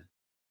Kleinman.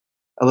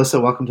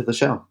 Alyssa, welcome to the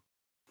show.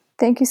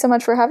 Thank you so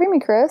much for having me,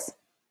 Chris.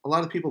 A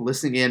lot of people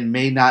listening in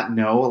may not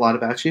know a lot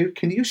about you.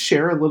 Can you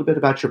share a little bit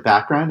about your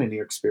background and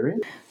your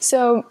experience?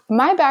 So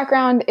my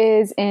background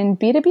is in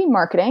B2B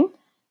marketing,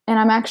 and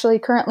I'm actually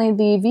currently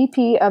the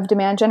VP of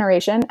Demand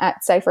Generation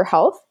at Cipher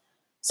Health.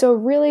 So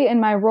really in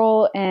my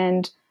role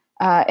and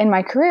in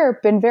my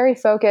career, been very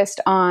focused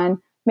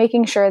on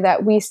making sure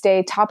that we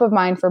stay top of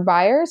mind for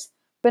buyers,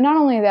 but not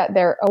only that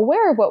they're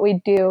aware of what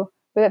we do,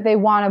 but that they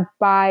want to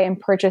buy and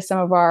purchase some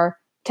of our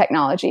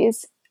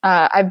technologies.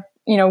 I've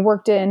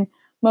worked in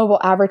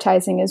mobile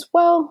advertising as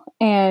well.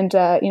 And,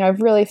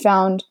 I've really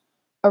found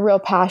a real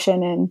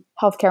passion in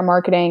healthcare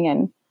marketing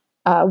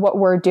and what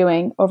we're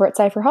doing over at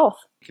Cipher Health.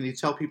 Can you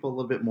tell people a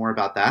little bit more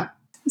about that?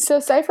 So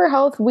Cipher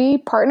Health, we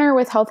partner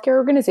with healthcare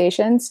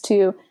organizations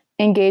to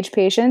engage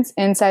patients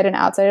inside and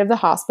outside of the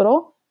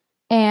hospital.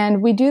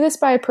 And we do this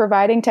by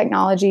providing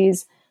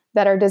technologies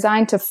that are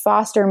designed to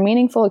foster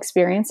meaningful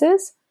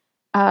experiences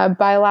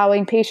by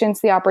allowing patients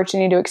the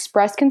opportunity to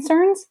express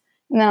concerns.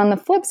 And then on the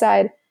flip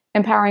side,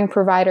 empowering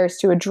providers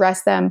to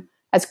address them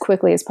as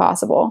quickly as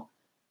possible.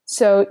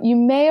 So you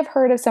may have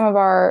heard of some of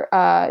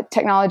our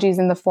technologies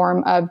in the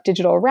form of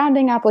digital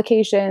rounding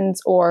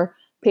applications or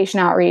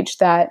patient outreach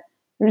that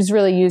is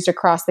really used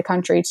across the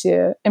country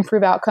to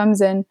improve outcomes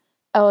and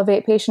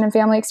elevate patient and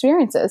family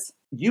experiences.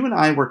 You and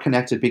I were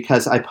connected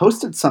because I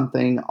posted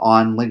something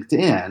on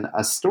LinkedIn,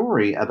 a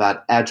story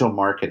about Agile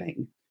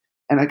marketing.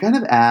 And I kind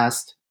of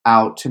asked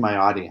out to my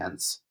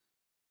audience,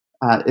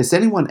 has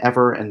anyone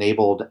ever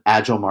enabled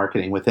agile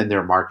marketing within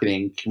their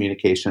marketing,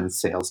 communications,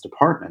 sales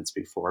departments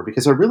before?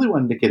 Because I really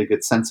wanted to get a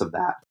good sense of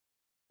that.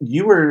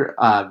 You were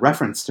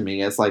referenced to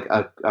me as like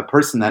a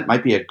person that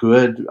might be a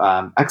good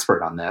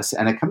expert on this,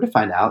 and I come to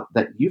find out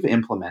that you've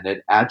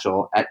implemented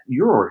agile at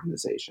your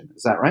organization.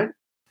 Is that right?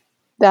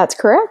 That's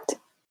correct.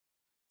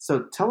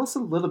 So tell us a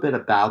little bit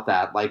about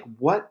that.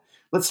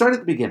 Let's start at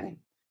the beginning.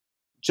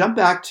 Jump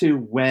back to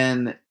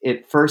when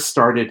it first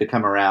started to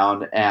come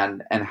around,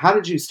 and how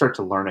did you start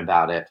to learn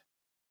about it?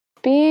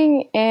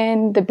 Being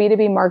in the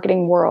B2B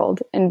marketing world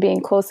and being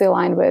closely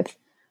aligned with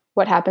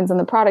what happens on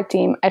the product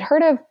team, I'd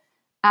heard of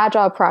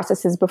agile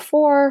processes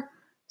before,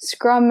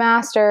 Scrum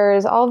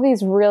Masters, all of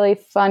these really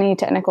funny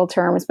technical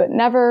terms, but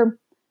never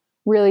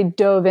really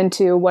dove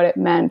into what it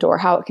meant or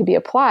how it could be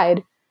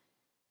applied.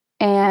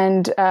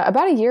 And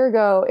about a year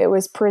ago, it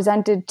was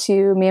presented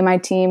to me and my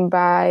team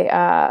by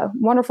a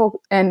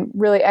wonderful and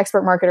really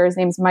expert marketer. His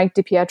name's Mike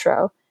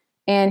DiPietro.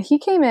 And he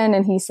came in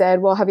and he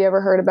said, well, have you ever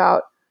heard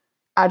about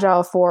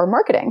Agile for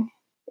marketing?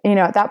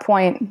 At that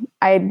point,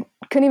 I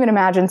couldn't even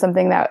imagine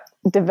something that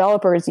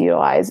developers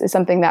utilize is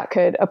something that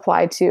could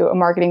apply to a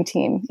marketing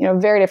team,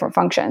 very different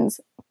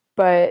functions.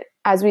 But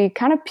as we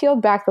kind of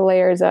peeled back the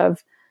layers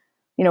of,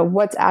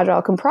 what's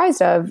Agile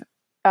comprised of,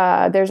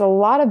 there's a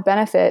lot of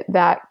benefit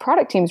that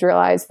product teams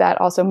realize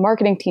that also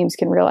marketing teams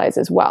can realize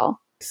as well.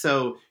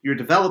 So your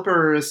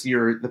developers,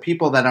 the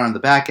people that are on the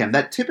back end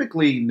that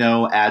typically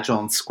know Agile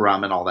and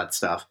Scrum and all that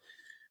stuff,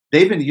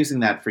 they've been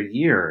using that for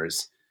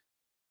years.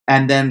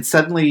 And then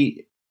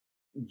suddenly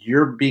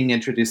you're being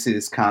introduced to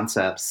these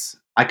concepts.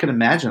 I can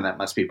imagine that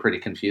must be pretty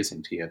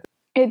confusing to you.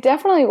 It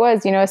definitely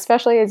was,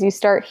 especially as you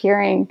start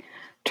hearing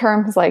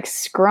terms like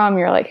Scrum,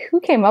 you're like,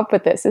 who came up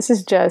with this? This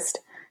is just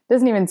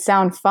doesn't even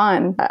sound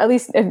fun, at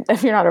least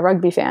if you're not a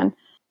rugby fan.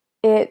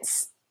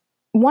 It's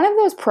one of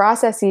those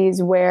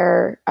processes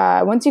where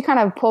once you kind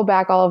of pull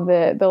back all of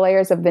the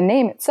layers of the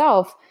name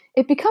itself,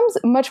 it becomes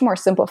much more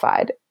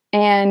simplified.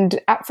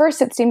 And at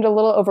first it seemed a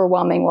little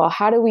overwhelming. Well,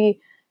 how do we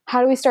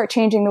start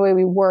changing the way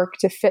we work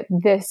to fit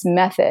this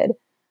method?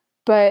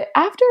 But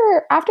after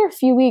a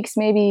few weeks,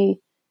 maybe,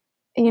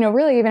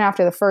 really even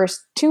after the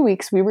first 2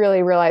 weeks, we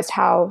really realized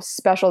how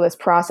special this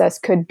process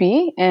could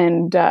be.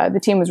 And the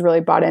team was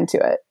really bought into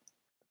it.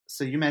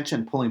 So you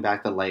mentioned pulling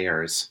back the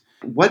layers.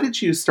 What did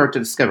you start to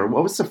discover?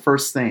 What was the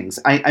first things?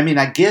 I mean,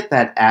 I get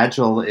that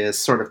Agile is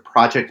sort of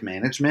project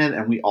management,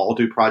 and we all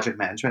do project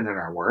management in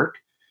our work.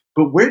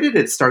 But where did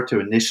it start to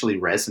initially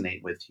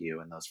resonate with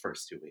you in those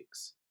first 2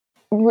 weeks?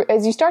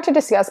 As you start to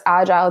discuss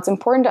Agile, it's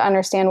important to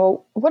understand,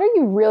 well, what are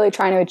you really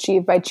trying to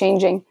achieve by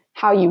changing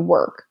how you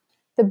work?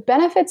 The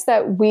benefits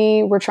that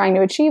we were trying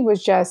to achieve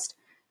was just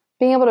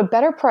being able to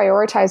better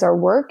prioritize our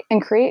work and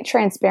create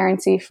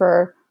transparency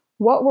for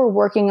what we're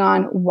working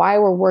on, why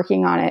we're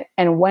working on it,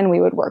 and when we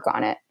would work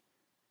on it.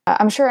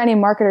 I'm sure any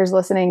marketers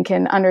listening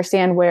can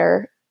understand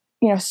where,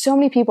 so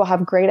many people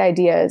have great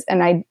ideas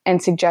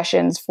and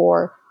suggestions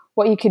for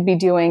what you could be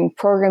doing,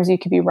 programs you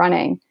could be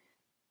running.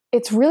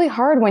 It's really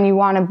hard when you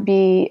want to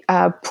be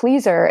a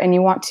pleaser and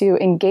you want to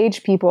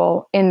engage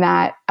people in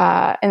that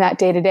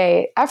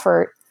day-to-day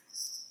effort.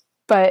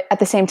 But at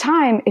the same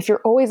time, if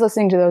you're always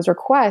listening to those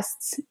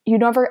requests, you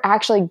never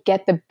actually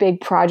get the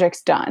big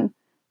projects done.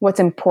 What's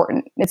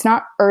important. It's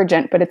not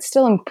urgent, but it's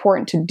still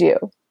important to do.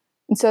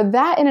 And so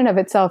that in and of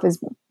itself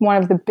is one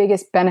of the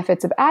biggest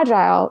benefits of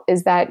Agile,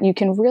 is that you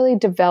can really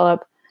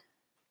develop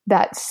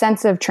that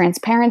sense of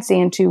transparency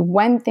into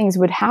when things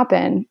would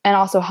happen and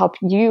also help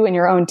you and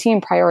your own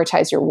team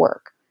prioritize your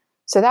work.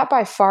 So that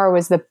by far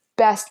was the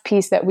best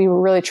piece that we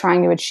were really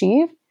trying to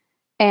achieve,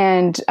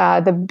 and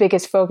the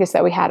biggest focus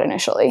that we had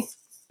initially.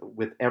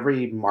 With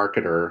every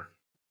marketer,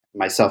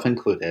 myself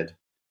included,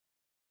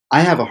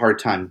 I have a hard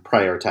time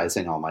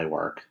prioritizing all my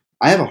work.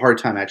 I have a hard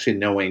time actually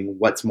knowing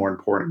what's more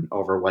important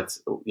over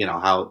what's,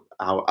 how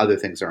other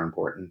things are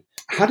important.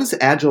 How does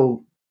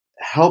Agile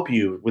help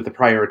you with the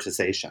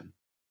prioritization?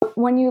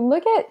 When you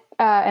look at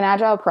an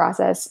Agile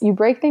process, you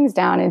break things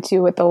down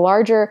into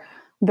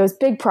those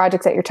big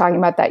projects that you're talking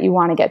about that you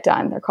want to get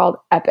done. They're called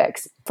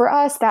epics. For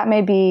us, that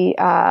may be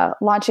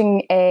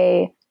launching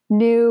a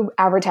new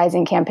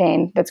advertising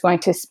campaign that's going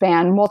to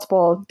span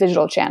multiple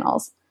digital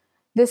channels.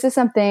 This is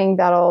something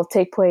that'll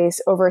take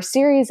place over a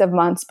series of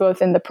months, both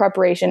in the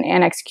preparation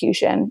and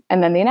execution,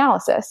 and then the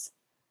analysis.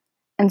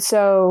 And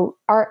so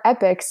our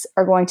epics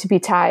are going to be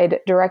tied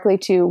directly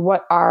to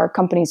what our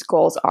company's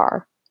goals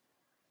are.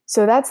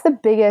 So that's the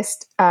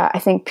biggest,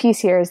 piece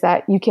here, is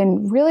that you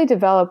can really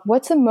develop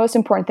what's the most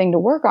important thing to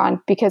work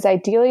on, because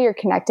ideally you're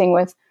connecting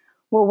with,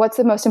 well, what's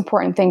the most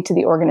important thing to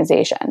the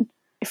organization?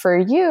 For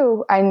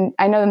you,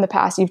 I know in the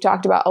past you've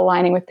talked about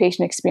aligning with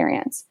patient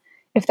experience.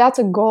 If that's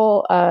a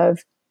goal of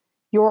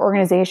your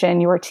organization,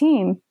 your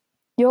team,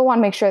 you'll want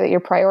to make sure that you're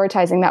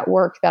prioritizing that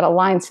work that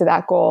aligns to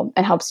that goal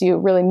and helps you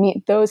really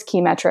meet those key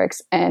metrics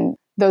and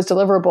those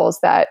deliverables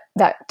that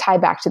tie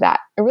back to that.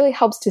 It really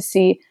helps to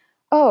see,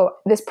 oh,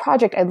 this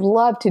project, I'd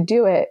love to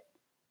do it,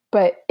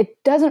 but it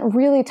doesn't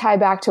really tie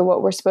back to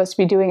what we're supposed to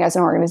be doing as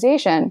an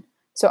organization.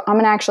 So I'm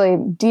going to actually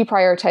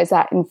deprioritize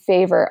that in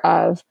favor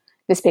of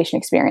this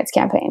patient experience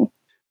campaign.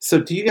 So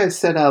do you guys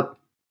set up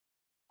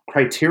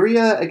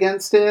criteria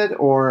against it?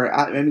 Or,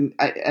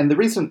 and the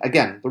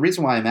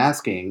reason why I'm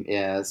asking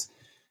is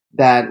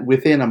that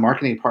within a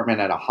marketing department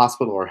at a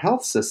hospital or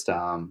health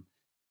system,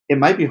 it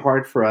might be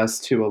hard for us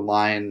to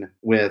align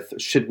with,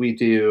 should we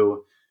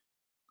do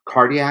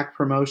cardiac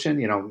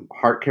promotion,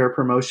 heart care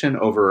promotion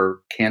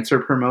over cancer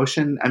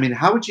promotion? I mean,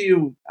 how would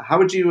you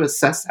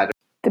assess that?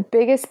 The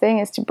biggest thing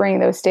is to bring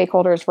those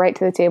stakeholders right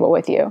to the table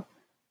with you.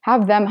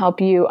 Have them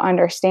help you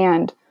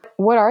understand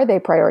what are they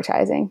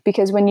prioritizing?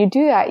 Because when you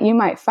do that, you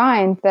might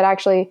find that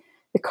actually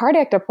the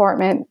cardiac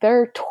department,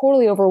 they're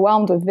totally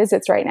overwhelmed with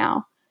visits right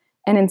now.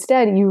 And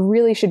instead, you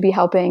really should be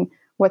helping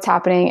what's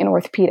happening in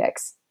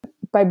orthopedics.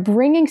 By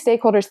bringing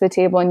stakeholders to the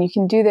table, and you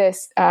can do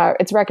this,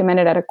 it's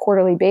recommended at a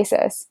quarterly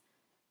basis,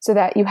 so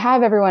that you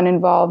have everyone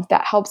involved,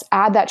 that helps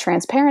add that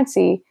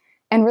transparency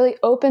and really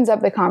opens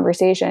up the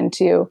conversation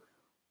to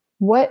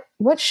what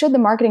should the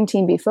marketing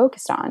team be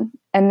focused on?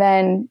 And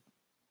then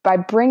by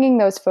bringing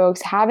those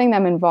folks, having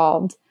them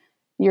involved,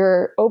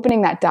 you're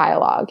opening that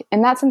dialogue.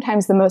 And that's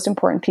sometimes the most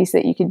important piece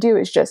that you could do,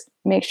 is just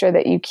make sure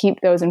that you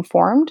keep those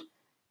informed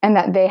and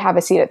that they have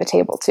a seat at the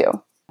table too.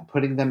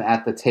 Putting them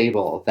at the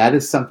table, that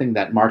is something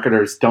that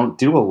marketers don't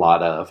do a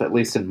lot of, at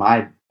least in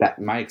my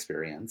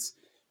experience.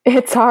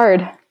 It's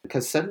hard.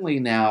 Because suddenly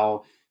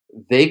now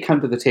they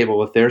come to the table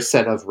with their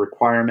set of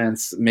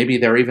requirements, maybe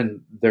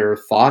their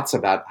thoughts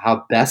about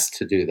how best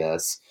to do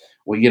this.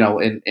 Well,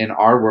 in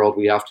our world,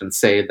 we often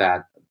say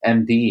that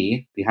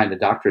MD behind the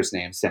doctor's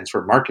name stands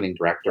for marketing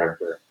director.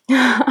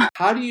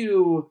 How do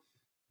you,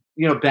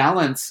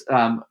 balance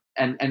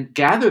and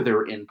gather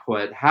their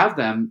input, have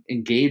them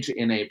engage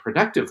in a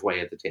productive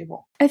way at the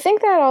table? I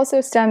think that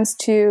also stems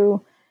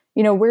to,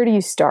 where do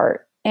you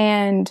start?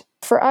 And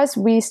for us,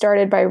 we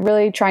started by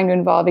really trying to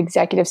involve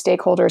executive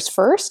stakeholders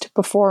first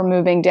before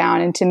moving down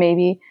into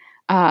maybe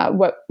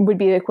what would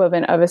be the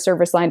equivalent of a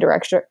service line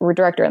director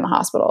in the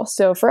hospital.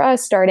 So for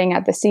us, starting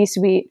at the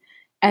C-suite,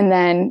 and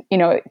then,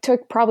 it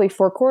took probably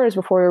 4 quarters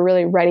before we were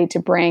really ready to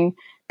bring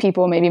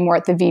people maybe more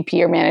at the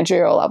VP or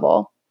managerial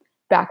level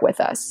back with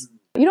us.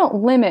 You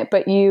don't limit,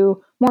 but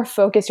you more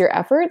focus your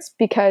efforts,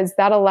 because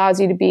that allows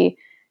you to be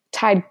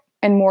tied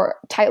and more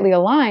tightly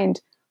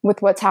aligned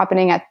with what's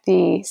happening at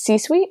the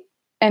C-suite.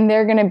 And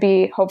they're going to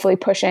be hopefully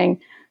pushing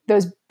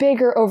those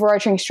bigger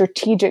overarching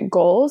strategic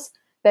goals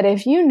that,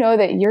 if you know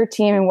that your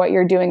team and what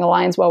you're doing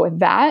aligns well with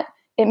that,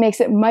 it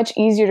makes it much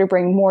easier to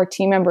bring more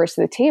team members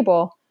to the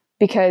table,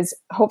 because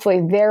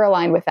hopefully they're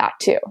aligned with that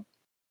too.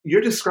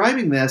 You're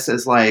describing this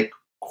as like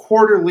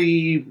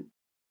quarterly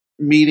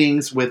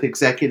meetings with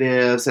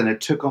executives, and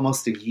it took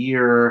almost a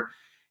year.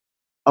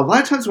 A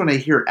lot of times when I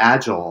hear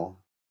Agile,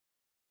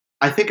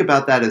 I think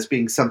about that as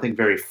being something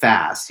very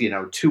fast,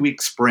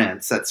 2-week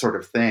sprints, that sort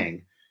of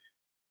thing.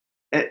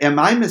 Am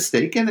I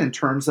mistaken in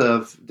terms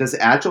of, does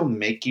Agile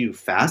make you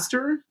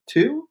faster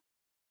too?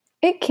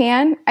 It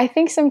can. I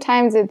think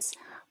sometimes it's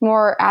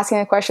more asking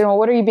the question, well,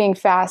 what are you being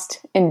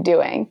fast in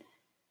doing?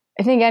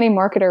 I think any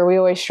marketer, we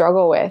always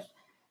struggle with.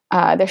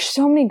 There's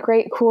so many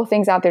great, cool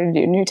things out there to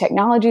do, new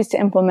technologies to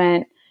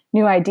implement,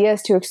 new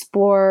ideas to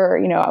explore.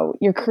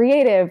 You're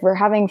creative, we're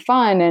having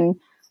fun.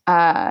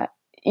 And,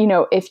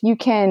 if you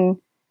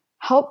can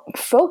help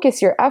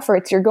focus your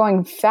efforts, you're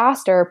going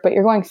faster, but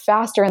you're going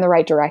faster in the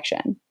right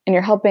direction. And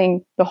you're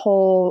helping the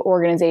whole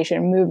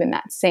organization move in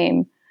that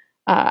same,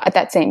 at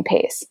that same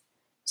pace.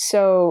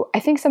 So I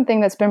think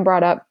something that's been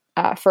brought up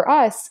for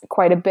us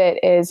quite a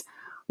bit is,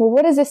 well,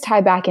 what does this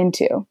tie back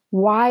into?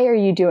 Why are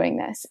you doing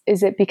this?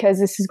 Is it because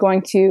this is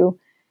going to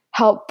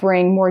help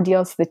bring more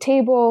deals to the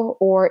table,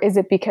 or is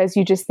it because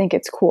you just think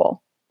it's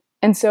cool?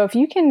 And so if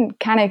you can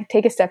kind of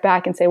take a step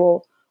back and say,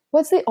 well,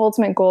 what's the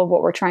ultimate goal of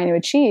what we're trying to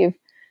achieve?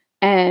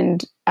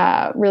 And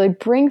really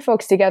bring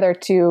folks together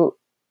to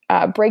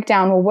break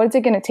down, well, what is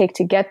it going to take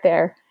to get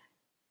there?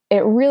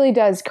 It really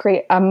does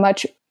create a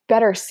much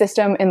better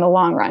system in the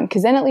long run,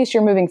 because then at least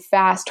you're moving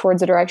fast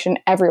towards a direction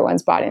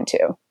everyone's bought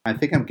into. I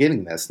think I'm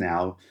getting this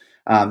now.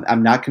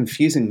 I'm not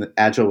confusing the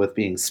Agile with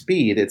being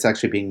speed. It's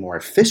actually being more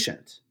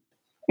efficient.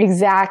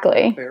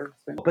 Exactly.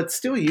 But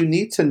still, you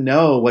need to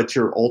know what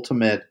your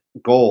ultimate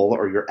goal,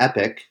 or your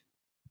epic,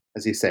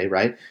 as you say,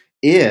 right,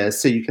 is,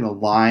 so you can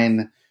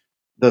align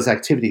those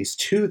activities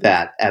to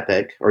that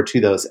epic, or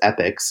to those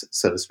epics,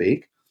 so to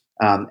speak.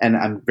 And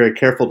I'm very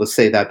careful to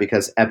say that,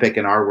 because epic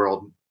in our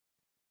world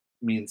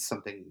means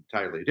something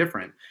entirely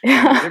different.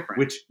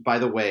 Which, by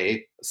the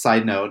way,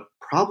 side note,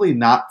 probably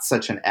not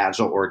such an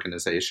Agile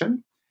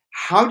organization.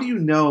 How do you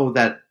know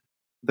that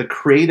the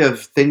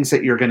creative things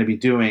that you're going to be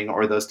doing,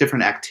 or those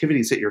different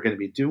activities that you're going to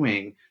be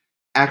doing,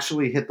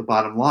 actually hit the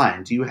bottom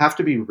line? Do you have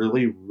to be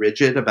really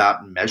rigid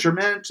about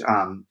measurement?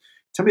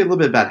 Tell me a little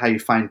bit about how you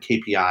find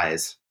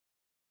KPIs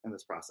in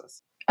this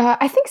process.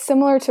 I think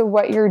similar to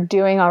what you're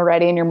doing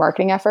already in your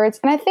marketing efforts.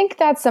 And I think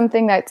that's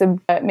something that's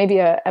maybe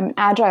an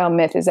Agile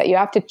myth, is that you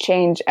have to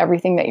change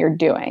everything that you're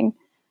doing,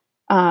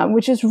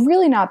 which is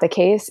really not the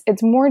case.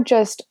 It's more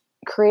just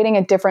creating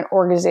a different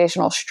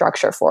organizational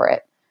structure for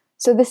it.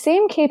 So the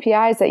same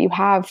KPIs that you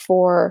have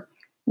for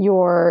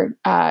your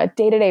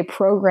day-to-day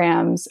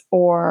programs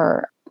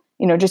or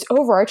just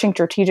overarching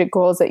strategic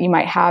goals that you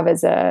might have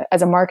as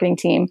a marketing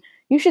team,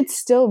 you should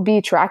still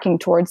be tracking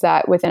towards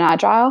that within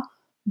Agile,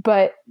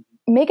 but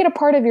make it a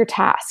part of your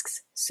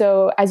tasks.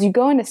 So as you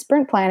go into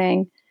sprint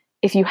planning,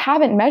 if you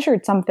haven't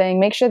measured something,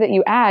 make sure that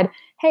you add,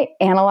 hey,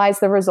 analyze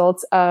the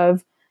results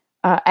of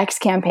X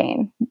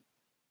campaign,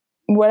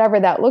 whatever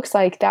that looks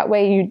like. That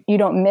way you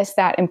don't miss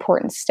that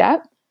important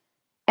step.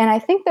 And I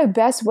think the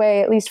best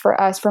way, at least for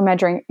us, for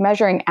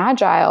measuring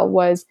Agile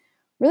was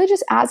really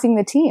just asking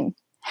the team,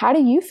 how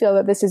do you feel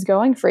that this is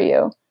going for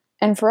you?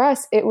 And for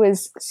us, it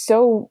was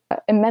so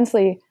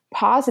immensely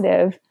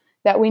positive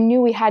that we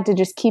knew we had to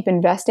just keep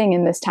investing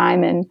in this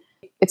time. And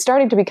it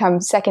started to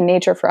become second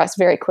nature for us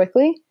very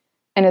quickly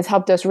and has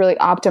helped us really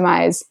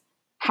optimize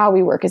how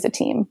we work as a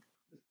team.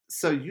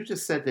 So you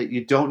just said that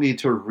you don't need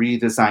to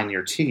redesign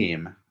your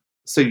team.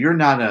 So you're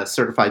not a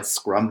certified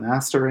Scrum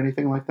Master or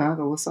anything like that,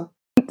 Alyssa?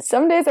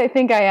 Some days I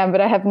think I am,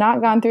 but I have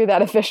not gone through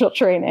that official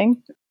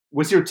training.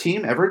 Was your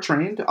team ever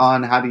trained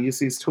on how to use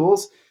these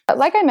tools?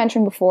 Like I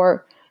mentioned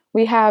before,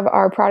 we have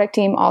our product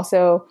team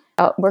also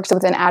works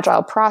within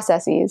Agile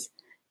processes,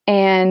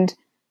 and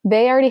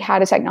they already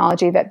had a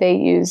technology that they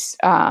use.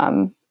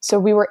 So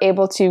we were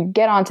able to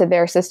get onto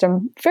their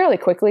system fairly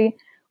quickly.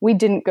 We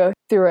didn't go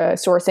through a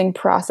sourcing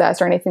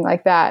process or anything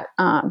like that.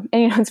 And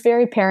it's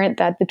very apparent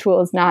that the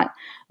tool is not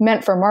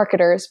meant for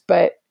marketers,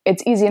 but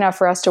it's easy enough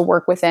for us to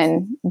work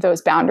within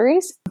those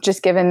boundaries,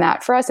 just given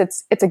that for us,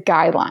 it's a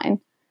guideline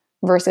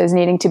versus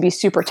needing to be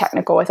super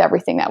technical with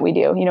everything that we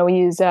do. We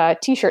use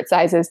t-shirt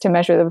sizes to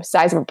measure the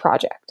size of a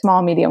project,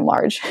 small, medium,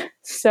 large.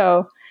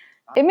 So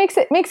it makes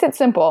it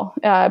simple,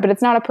 but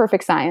it's not a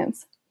perfect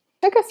science.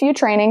 It took a few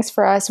trainings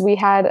for us. We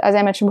had, as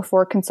I mentioned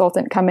before, a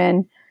consultant come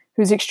in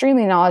who's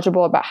extremely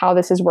knowledgeable about how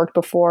this has worked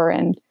before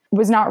and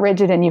was not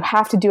rigid and you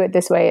have to do it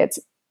this way.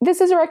 This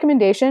is a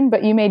recommendation,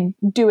 but you may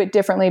do it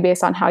differently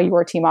based on how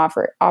your team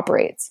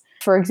operates.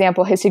 For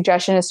example, his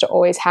suggestion is to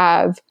always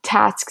have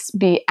tasks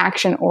be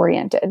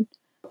action-oriented.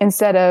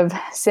 Instead of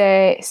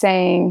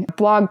saying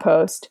blog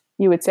post,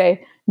 you would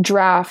say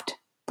draft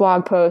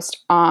blog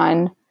post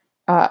on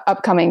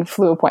upcoming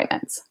flu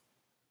appointments.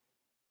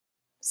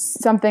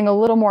 Something a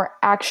little more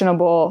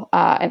actionable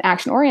and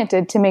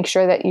action-oriented to make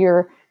sure that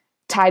you're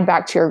tied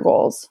back to your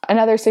goals.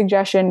 Another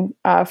suggestion,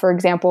 for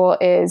example,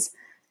 is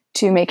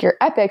to make your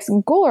epics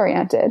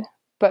goal-oriented.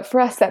 But for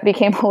us, that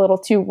became a little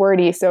too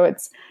wordy, so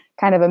it's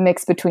kind of a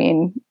mix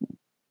between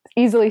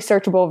easily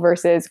searchable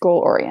versus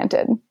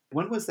goal-oriented.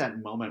 When was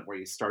that moment where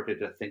you started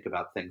to think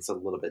about things a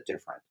little bit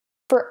different?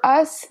 For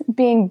us,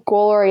 being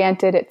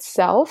goal-oriented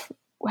itself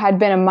had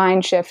been a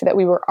mind shift that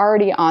we were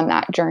already on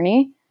that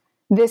journey.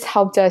 This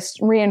helped us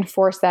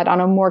reinforce that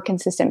on a more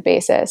consistent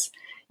basis.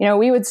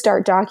 We would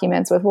start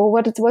documents with, well,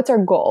 what's our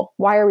goal?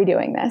 Why are we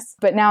doing this?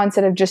 But now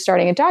instead of just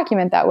starting a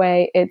document that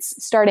way, it's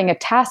starting a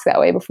task that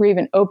way before you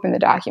even open the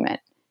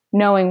document,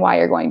 knowing why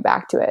you're going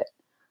back to it.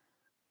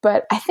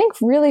 But I think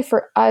really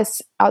for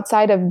us,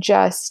 outside of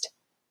just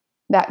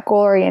that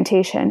goal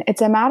orientation,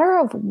 it's a matter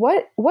of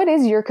what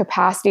is your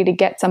capacity to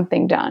get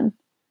something done?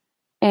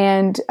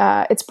 And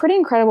it's pretty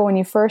incredible when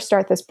you first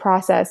start this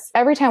process.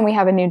 Every time we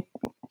have a new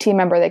team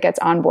member that gets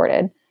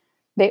onboarded,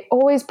 they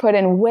always put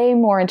in way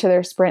more into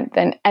their sprint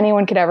than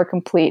anyone could ever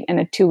complete in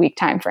a 2-week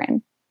time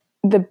frame.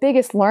 The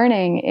biggest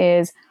learning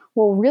is,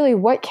 well, really,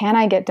 what can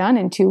I get done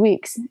in 2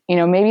 weeks?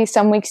 Maybe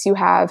some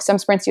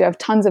sprints you have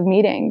tons of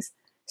meetings.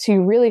 So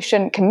you really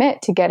shouldn't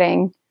commit to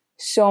getting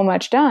so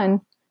much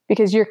done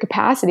because your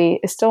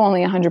capacity is still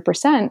only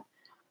 100%,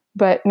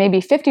 but maybe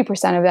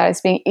 50% of that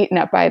is being eaten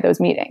up by those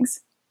meetings.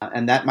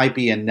 And that might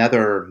be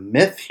another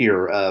myth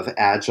here of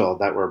Agile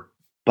that we're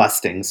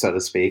busting, so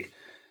to speak,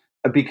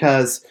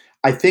 because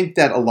I think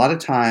that a lot of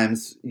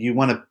times you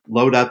want to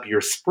load up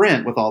your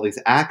sprint with all these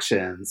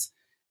actions.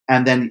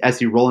 And then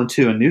as you roll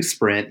into a new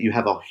sprint, you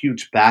have a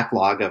huge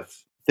backlog of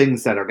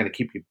things that are going to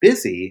keep you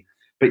busy.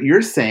 But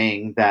you're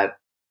saying that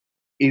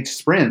each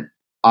sprint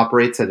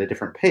operates at a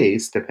different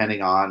pace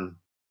depending on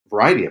a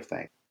variety of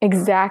things.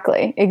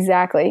 Exactly.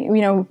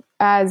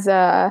 As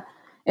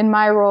in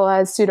my role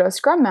as pseudo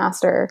Scrum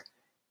Master,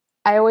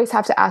 I always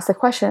have to ask the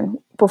question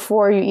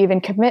before you even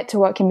commit to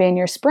what can be in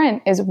your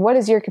sprint is, what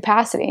is your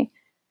capacity?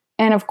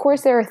 And of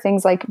course, there are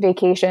things like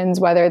vacations,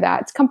 whether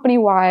that's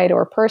company-wide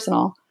or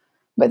personal.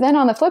 But then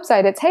on the flip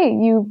side, it's, hey,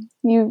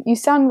 you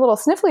sound a little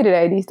sniffly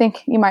today. Do you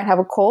think you might have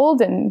a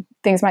cold and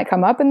things might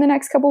come up in the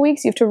next couple of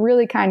weeks? You have to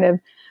really kind of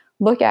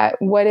look at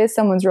what is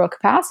someone's real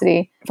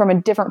capacity from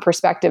a different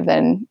perspective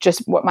than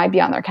just what might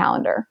be on their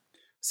calendar.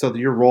 So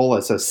your role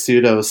as a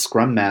pseudo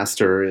Scrum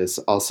Master is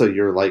also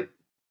you're like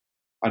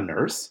a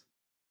nurse?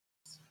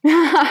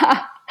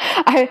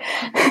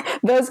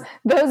 Those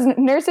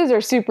nurses are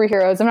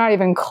superheroes. I'm not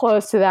even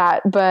close to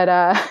that, but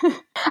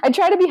I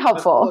try to be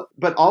helpful.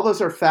 But all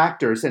those are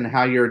factors in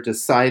how you're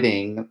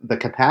deciding the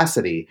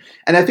capacity.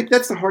 And I think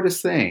that's the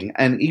hardest thing.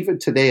 And even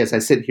today, as I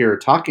sit here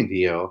talking to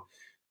you,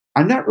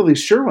 I'm not really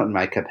sure what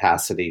my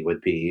capacity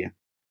would be.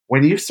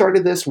 When you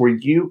started this, were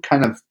you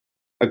kind of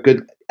a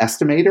good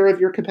estimator of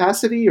your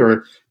capacity,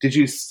 or did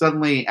you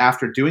suddenly,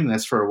 after doing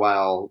this for a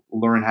while,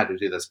 learn how to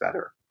do this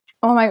better?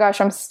 Oh my gosh,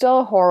 I'm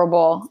still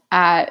horrible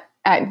at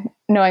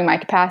knowing my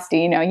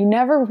capacity. You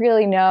never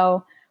really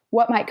know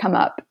what might come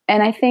up.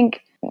 And I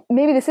think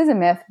maybe this is a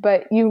myth,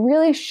 but you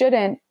really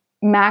shouldn't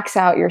max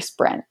out your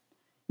sprint.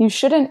 You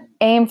shouldn't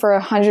aim for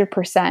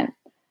 100%,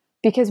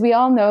 because we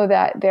all know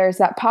that there's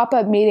that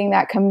pop-up meeting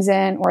that comes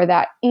in, or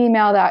that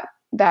email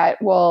that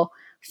will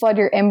flood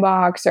your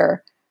inbox,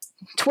 or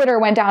Twitter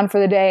went down for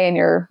the day and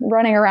you're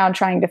running around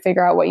trying to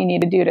figure out what you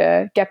need to do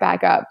to get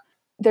back up.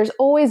 There's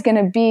always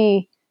going to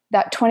be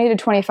that 20 to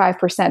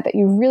 25% that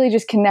you really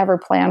just can never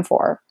plan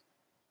for.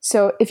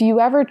 So if you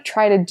ever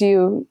try to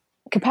do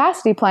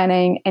capacity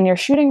planning and you're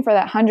shooting for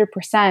that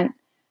 100%,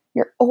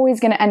 you're always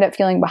going to end up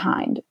feeling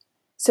behind.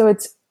 So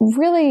it's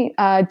really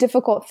a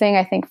difficult thing,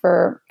 I think,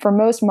 for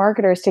most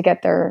marketers to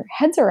get their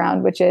heads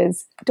around, which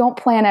is don't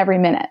plan every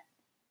minute.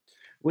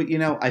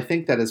 Well, I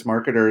think that as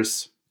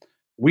marketers,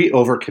 we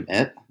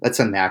overcommit. That's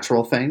a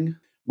natural thing.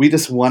 We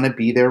just want to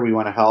be there. We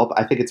want to help.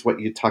 I think it's what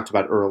you talked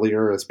about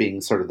earlier as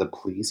being sort of the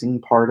pleasing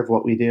part of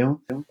what we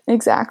do.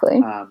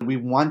 Exactly. We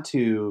want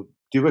to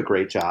do a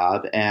great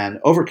job. And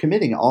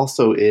overcommitting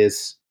also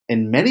is,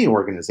 in many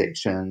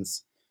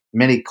organizations,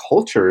 many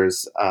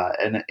cultures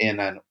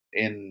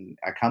in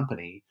a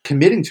company,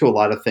 committing to a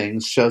lot of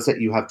things shows that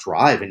you have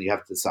drive and you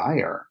have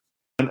desire.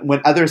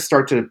 When others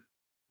start to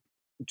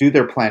do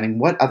their planning,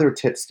 what other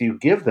tips do you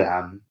give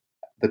them?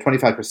 The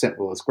 25%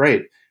 rule is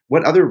great.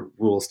 What other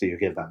rules do you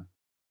give them?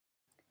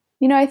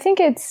 I think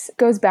it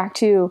goes back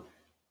to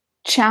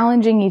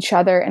challenging each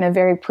other in a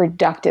very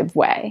productive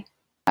way.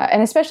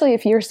 And especially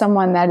if you're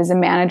someone that is a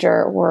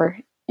manager, or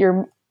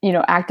you're,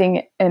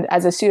 acting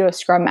as a pseudo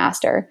scrum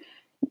master,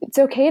 it's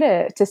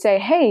okay to say,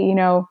 hey,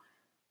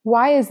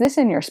 why is this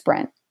in your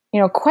sprint?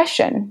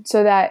 Question,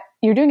 so that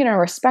you're doing it in a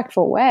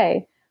respectful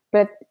way.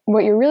 But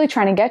what you're really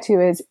trying to get to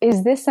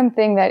is this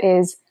something that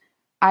is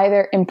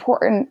either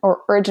important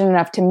or urgent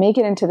enough to make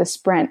it into the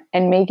sprint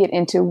and make it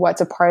into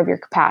what's a part of your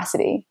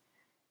capacity?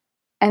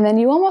 And then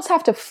you almost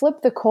have to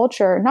flip the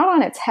culture, not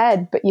on its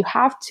head, but you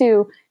have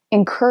to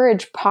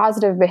encourage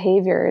positive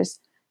behaviors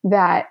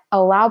that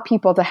allow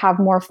people to have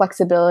more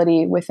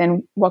flexibility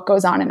within what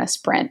goes on in a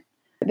sprint.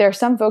 There are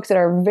some folks that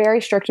are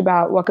very strict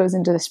about what goes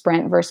into the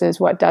sprint versus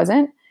what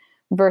doesn't,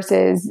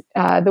 versus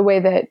the way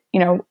that,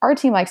 our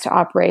team likes to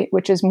operate,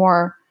 which is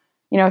more,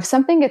 if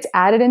something gets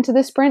added into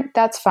the sprint,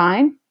 that's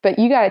fine, but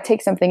you got to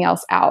take something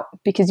else out,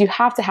 because you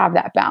have to have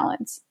that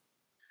balance.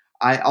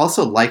 I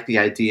also like the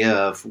idea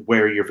of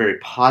where you're very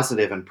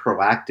positive and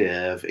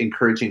proactive,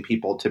 encouraging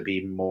people to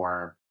be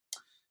more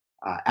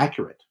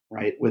accurate,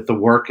 right, with the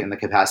work and the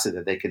capacity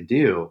that they can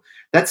do.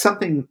 That's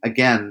something,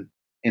 again,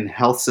 in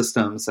health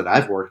systems that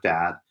I've worked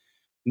at,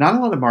 not a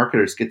lot of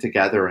marketers get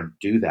together and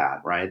do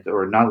that, right?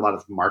 Or not a lot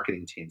of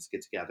marketing teams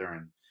get together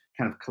and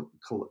kind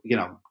of,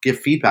 give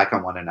feedback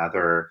on one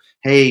another.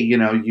 Hey,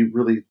 you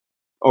really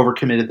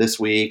overcommitted this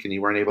week and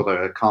you weren't able to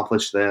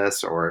accomplish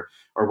this, or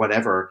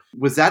whatever.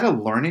 Was that a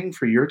learning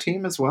for your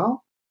team as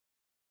well?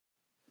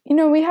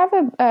 We have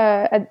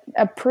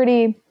a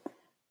pretty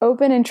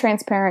open and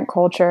transparent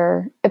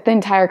culture at the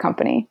entire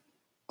company.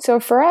 So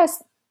for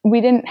us,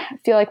 we didn't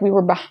feel like we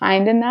were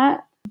behind in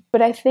that.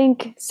 But I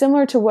think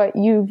similar to what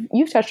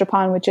you've touched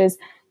upon, which is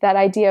that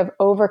idea of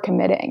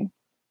overcommitting,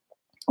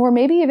 or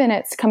maybe even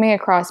it's coming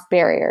across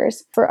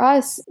barriers. For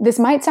us, this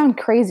might sound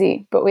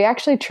crazy, but we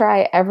actually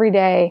try every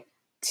day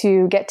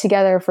to get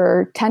together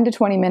for 10 to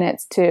 20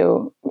 minutes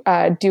to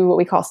do what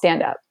we call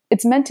stand-up.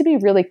 It's meant to be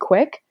really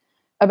quick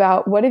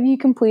about what have you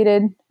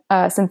completed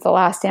since the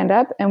last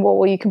stand-up, and what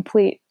will you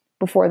complete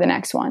before the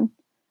next one.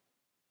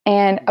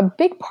 And a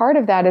big part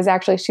of that is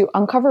actually to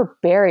uncover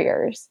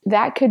barriers.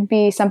 That could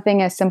be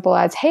something as simple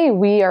as, hey,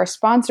 we are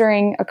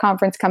sponsoring a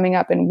conference coming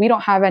up and we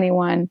don't have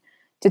anyone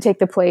to take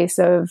the place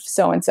of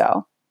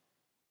so-and-so.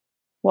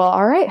 Well,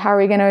 all right, how are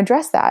we going to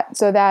address that?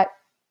 So that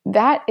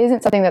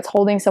isn't something that's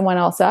holding someone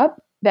else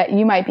up, that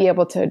you might be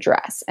able to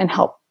address and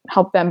help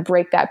them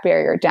break that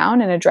barrier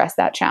down and address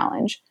that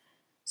challenge.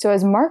 So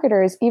as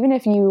marketers, even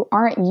if you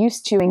aren't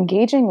used to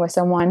engaging with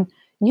someone,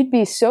 you'd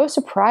be so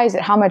surprised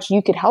at how much you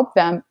could help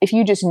them if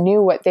you just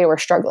knew what they were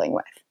struggling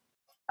with.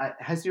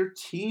 Has your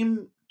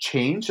team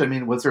changed? I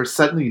mean, was there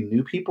suddenly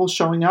new people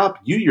showing up?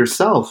 You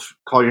yourself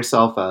call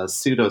yourself a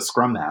pseudo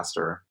scrum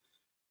master.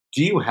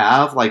 Do you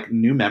have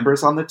new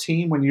members on the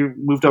team when you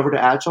moved over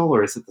to Agile,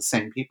 or is it the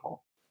same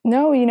people?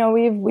 No,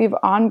 we've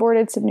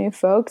onboarded some new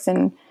folks,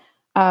 and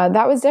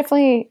that was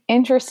definitely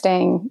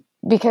interesting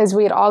because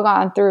we had all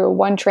gone through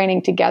one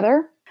training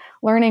together,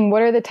 learning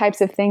what are the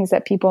types of things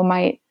that people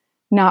might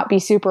not be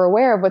super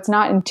aware of, what's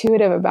not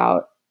intuitive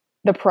about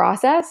the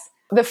process.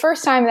 The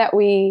first time that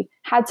we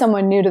had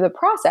someone new to the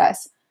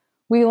process,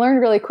 we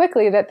learned really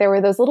quickly that there were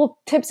those little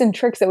tips and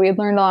tricks that we had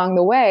learned along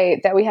the way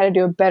that we had to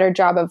do a better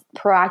job of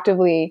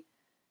proactively,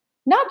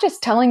 not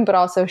just telling, but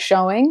also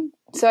showing.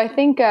 So I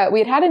think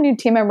we had a new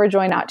team member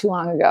join not too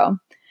long ago.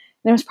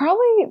 And it was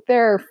probably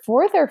their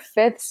fourth or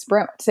fifth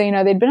sprint. So,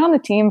 they'd been on the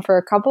team for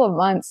a couple of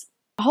months.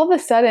 All of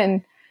a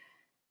sudden,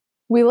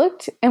 we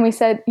looked and we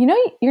said,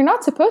 you're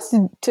not supposed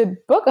to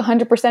book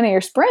 100% of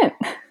your sprint.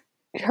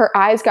 Her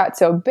eyes got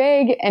so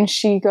big and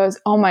she goes,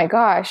 oh my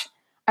gosh,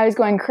 I was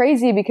going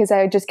crazy because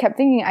I just kept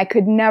thinking I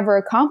could never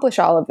accomplish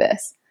all of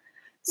this.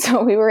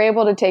 So we were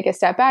able to take a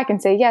step back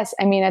and say, yes,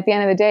 I mean, at the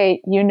end of the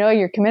day,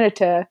 you're committed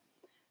to,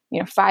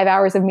 5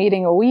 hours of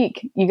meeting a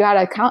week. You got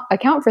to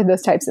account for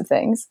those types of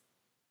things.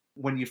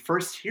 When you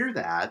first hear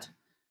that,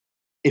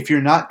 if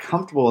you're not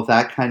comfortable with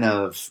that kind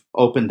of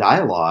open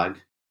dialogue,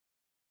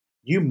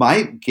 you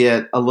might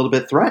get a little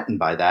bit threatened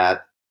by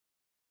that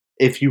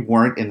if you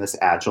weren't in this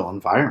agile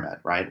environment,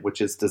 right?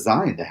 Which is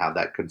designed to have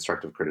that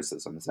constructive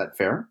criticism. Is that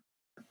fair?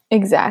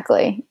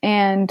 Exactly.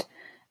 And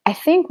I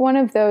think one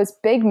of those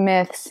big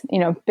myths,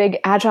 big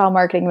agile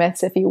marketing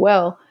myths, if you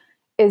will,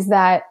 is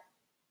that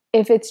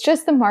if it's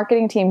just the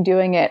marketing team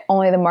doing it,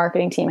 only the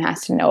marketing team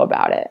has to know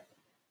about it.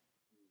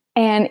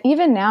 And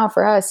even now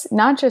for us,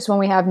 not just when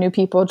we have new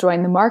people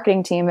join the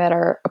marketing team that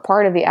are a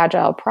part of the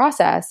agile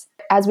process,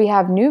 as we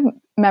have new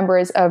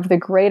members of the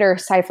greater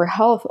Cypher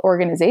Health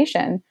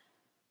organization,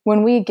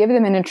 when we give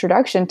them an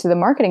introduction to the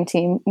marketing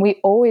team, we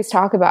always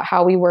talk about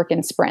how we work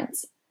in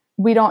sprints.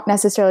 We don't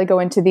necessarily go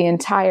into the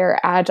entire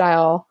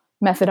agile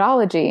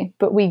methodology,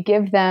 but we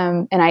give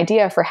them an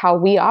idea for how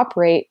we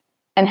operate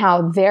and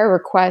how their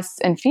requests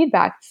and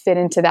feedback fit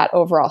into that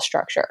overall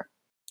structure.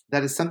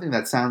 That is something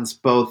that sounds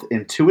both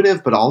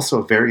intuitive, but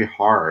also very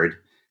hard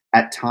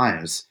at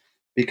times,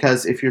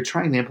 because if you're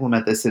trying to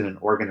implement this in an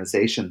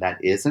organization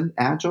that isn't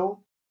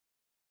agile,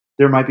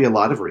 there might be a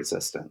lot of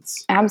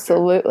resistance.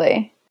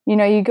 Absolutely.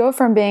 You go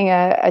from being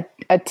a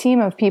team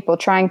of people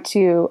trying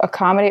to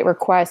accommodate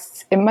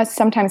requests. It must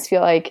sometimes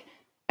feel like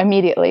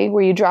immediately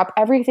where you drop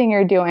everything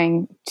you're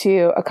doing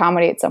to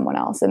accommodate someone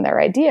else and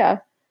their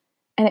idea.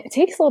 And it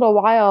takes a little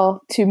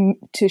while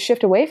to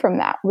shift away from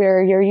that,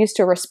 where you're used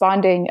to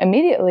responding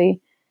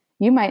immediately.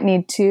 You might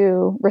need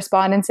to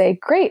respond and say,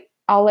 great,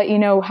 I'll let you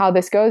know how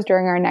this goes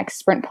during our next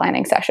sprint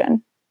planning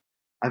session.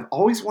 I've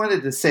always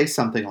wanted to say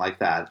something like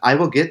that. I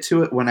will get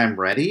to it when I'm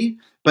ready,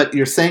 but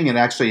you're saying it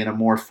actually in a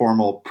more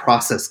formal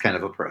process kind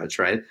of approach,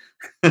 right?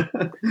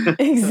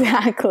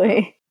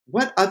 Exactly.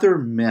 What other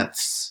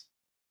myths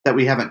that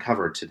we haven't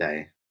covered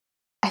today?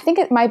 I think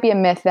it might be a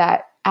myth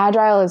that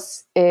Agile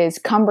is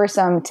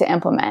cumbersome to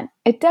implement.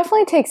 It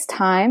definitely takes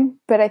time,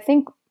 but I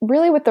think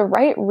really with the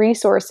right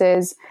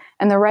resources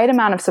and the right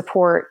amount of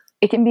support,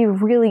 it can be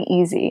really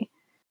easy.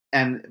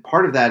 And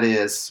part of that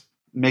is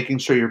making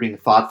sure you're being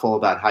thoughtful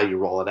about how you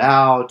roll it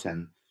out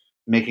and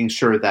making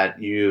sure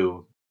that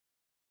you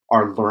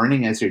are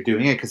learning as you're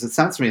doing it. Because it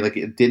sounds to me like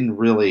it didn't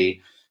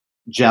really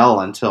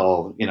gel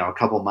until, a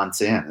couple months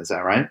in. Is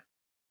that right?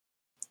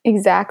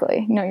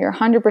 Exactly. No, you're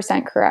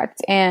 100%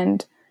 correct.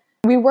 And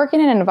we work in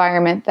an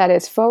environment that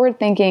is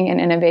forward-thinking and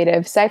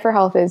innovative. Cypher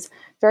Health is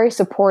very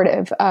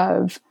supportive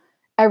of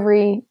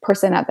every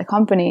person at the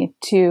company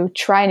to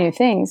try new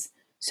things.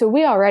 So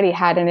we already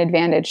had an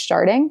advantage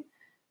starting.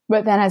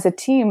 But then as a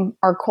team,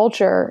 our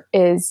culture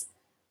is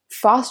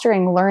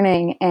fostering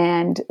learning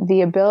and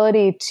the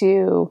ability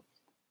to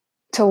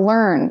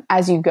learn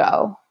as you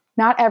go.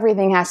 Not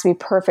everything has to be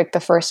perfect the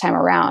first time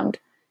around.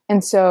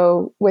 And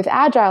so with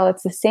Agile,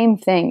 it's the same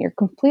thing. You're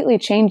completely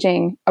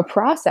changing a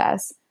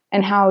process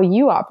and how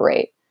you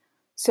operate.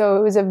 So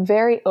it was a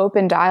very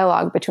open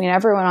dialogue between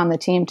everyone on the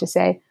team to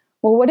say,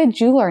 well, what did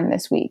you learn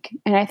this week?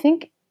 And I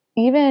think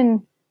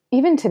even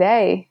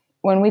today,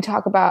 when we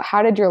talk about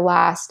how did your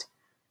last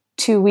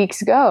 2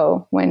 weeks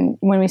go when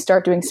we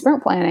start doing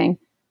sprint planning,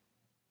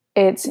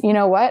 it's, you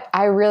know what,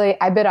 I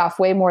bit off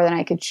way more than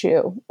I could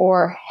chew.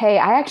 Or, hey,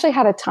 I actually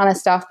had a ton of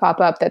stuff pop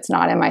up that's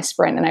not in my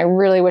sprint, and I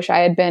really wish I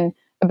had been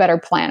a better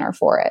planner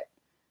for it.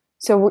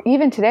 So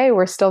even today,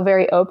 we're still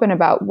very open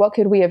about what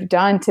could we have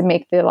done to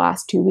make the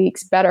last 2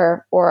 weeks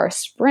better or our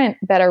sprint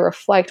better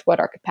reflect what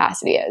our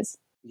capacity is.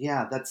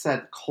 Yeah, that's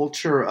that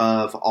culture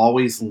of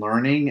always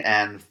learning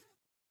and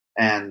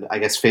I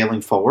guess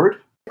failing forward.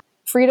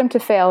 Freedom to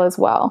fail as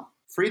well.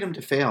 Freedom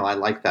to fail. I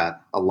like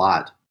that a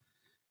lot.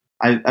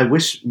 I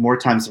wish more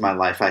times in my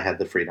life I had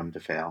the freedom to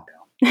fail.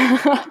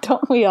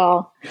 Don't we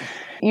all?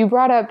 You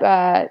brought up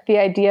the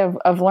idea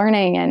of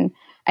learning, and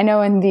I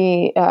know in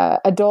the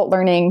adult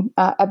learning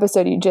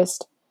episode you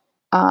just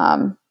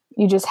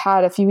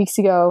had a few weeks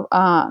ago,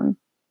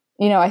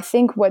 I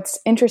think what's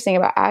interesting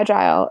about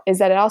Agile is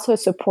that it also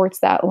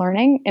supports that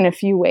learning in a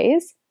few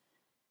ways.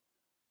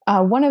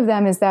 One of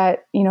them is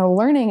that,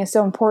 learning is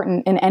so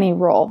important in any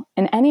role.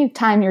 And any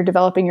time you're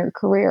developing your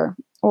career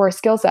or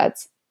skill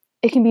sets,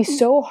 it can be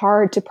so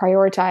hard to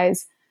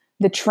prioritize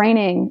the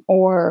training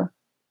or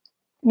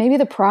maybe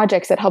the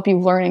projects that help you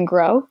learn and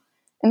grow.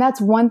 And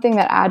that's one thing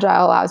that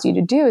Agile allows you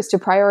to do, is to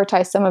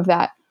prioritize some of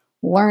that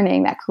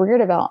learning, that career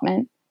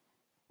development.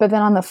 But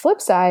then on the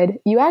flip side,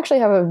 you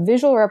actually have a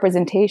visual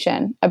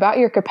representation about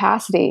your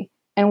capacity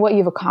and what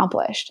you've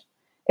accomplished.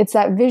 It's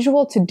that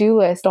visual to-do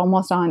list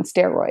almost on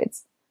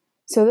steroids.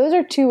 So those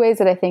are two ways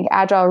that I think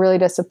Agile really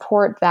does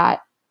support that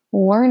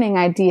learning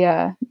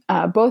idea,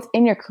 both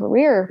in your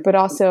career, but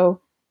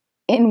also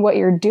in what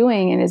you're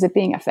doing, and is it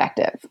being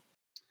effective?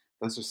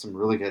 Those are some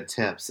really good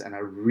tips. And I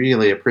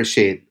really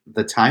appreciate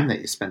the time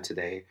that you spent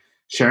today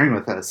sharing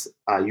with us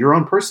your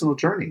own personal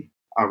journey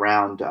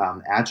around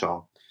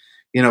Agile.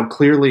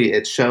 Clearly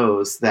it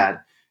shows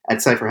that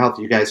at Cypher Health,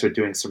 you guys are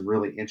doing some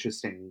really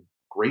interesting,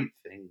 great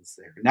things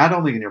there, not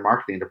only in your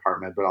marketing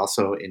department, but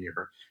also in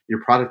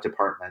your product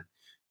department.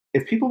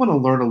 If people want to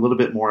learn a little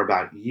bit more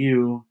about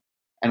you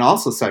and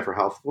also Cypher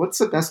Health, what's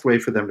the best way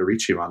for them to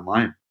reach you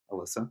online,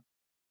 Alyssa?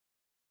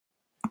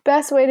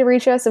 Best way to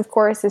reach us, of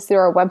course, is through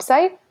our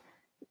website,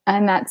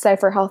 and that's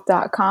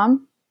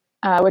cypherhealth.com,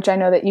 which I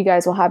know that you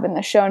guys will have in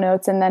the show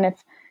notes. And then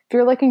if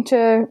you're looking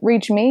to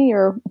reach me,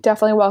 you're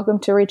definitely welcome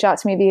to reach out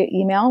to me via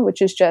email,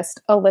 which is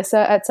just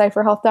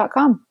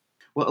alyssa@cypherhealth.com.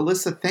 Well,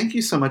 Alyssa, thank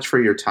you so much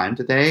for your time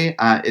today.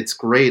 It's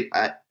great.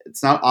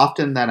 It's not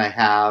often that I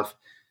have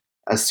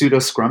a pseudo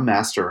scrum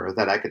master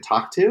that I could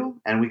talk to,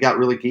 and we got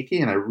really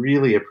geeky, and I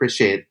really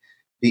appreciate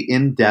the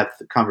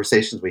in-depth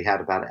conversations we had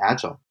about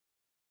Agile.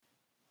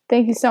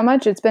 Thank you so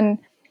much. It's been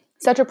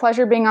such a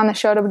pleasure being on the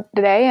show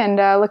today, and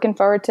looking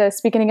forward to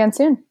speaking again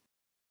soon.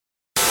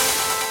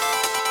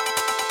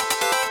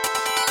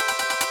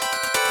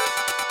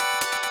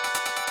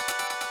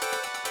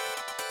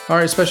 All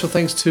right, special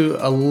thanks to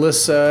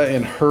Alyssa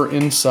and her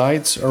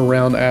insights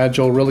around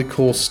Agile. Really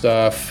cool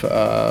stuff,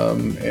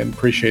 and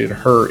appreciated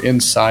her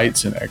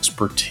insights and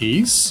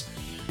expertise.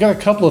 We got a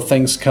couple of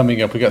things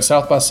coming up. We got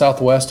South by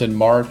Southwest in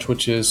March,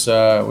 which is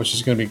going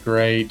to be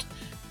great.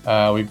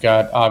 We've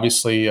got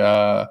obviously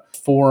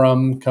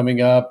forum coming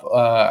up.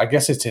 I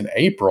guess it's in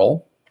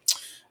April,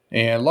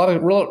 and a lot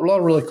of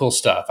really cool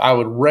stuff. I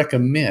would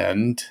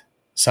recommend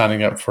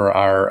signing up for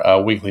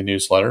our weekly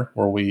newsletter,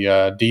 where we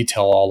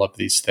detail all of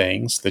these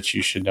things that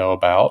you should know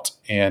about,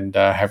 and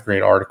have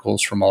great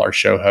articles from all our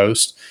show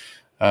hosts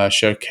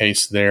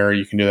showcased there.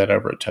 You can do that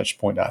over at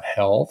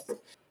touchpoint.health.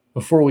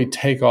 Before we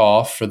take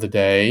off for the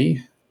day,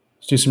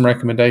 let's do some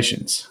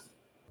recommendations.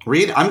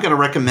 Reed, I'm going to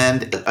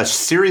recommend a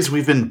series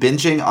we've been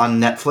binging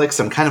on Netflix.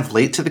 I'm kind of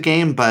late to the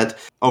game, but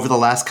over the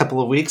last couple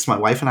of weeks, my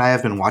wife and I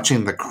have been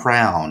watching The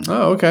Crown.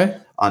 Oh, okay.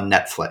 On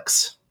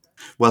Netflix.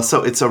 Well,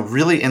 so it's a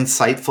really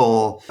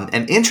insightful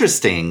and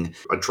interesting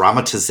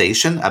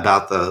dramatization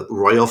about the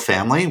royal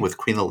family with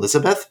Queen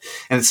Elizabeth.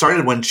 And it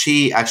started when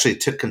she actually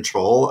took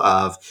control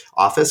of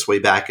office way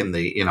back in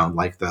the,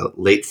 the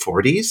late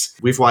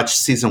 40s. We've watched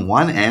season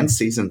 1 and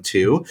season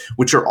 2,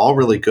 which are all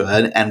really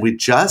good. And we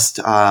just,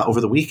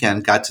 over the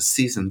weekend, got to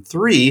season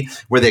 3,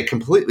 where they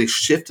completely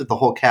shifted the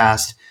whole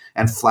cast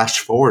and flash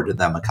forwarded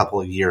them a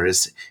couple of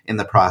years in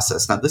the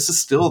process. Now, this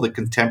is still the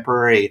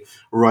contemporary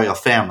royal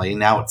family.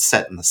 Now it's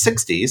set in the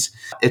 60s.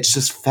 It's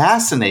just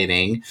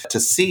fascinating to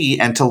see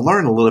and to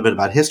learn a little bit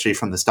about history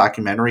from this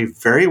documentary.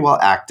 Very well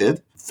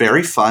acted,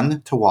 very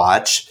fun to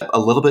watch, a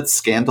little bit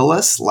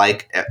scandalous,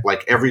 like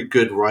every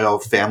good royal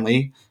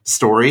family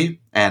story,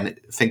 and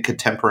think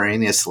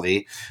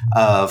contemporaneously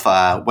of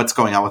what's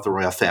going on with the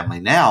royal family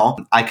now.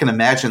 I can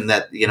imagine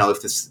that,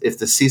 if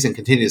the season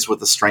continues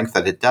with the strength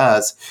that it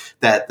does,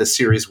 that the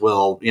series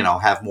will,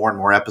 have more and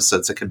more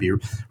episodes that can be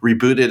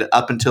rebooted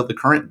up until the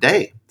current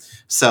day.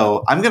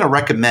 So I'm going to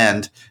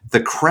recommend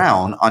The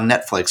Crown on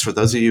Netflix for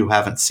those of you who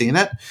haven't seen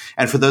it.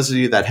 And for those of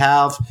you that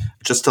have,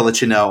 just to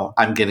let you know,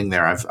 I'm getting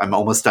there. I'm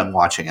almost done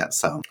watching it.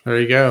 So there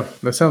you go.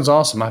 That sounds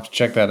awesome. I have to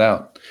check that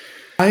out.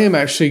 I am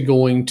actually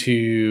going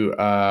to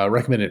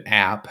recommend an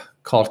app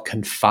called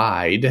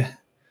Confide.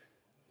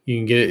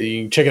 You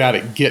can check it out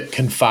at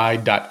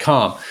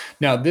getconfide.com.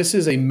 Now, this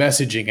is a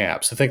messaging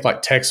app. So think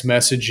like text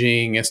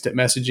messaging, instant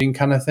messaging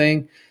kind of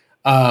thing.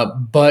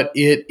 But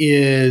it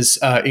is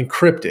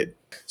encrypted.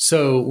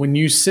 So when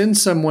you send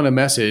someone a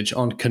message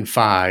on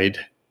Confide,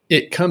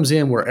 it comes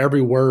in where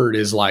every word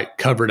is like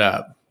covered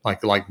up,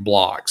 like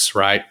blocks,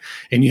 right?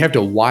 And you have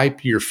to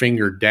wipe your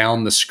finger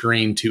down the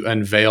screen to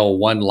unveil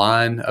one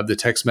line of the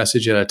text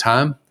message at a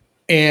time.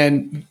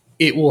 And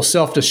it will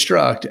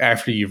self-destruct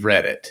after you've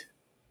read it.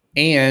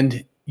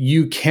 And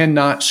you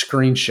cannot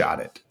screenshot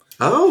it.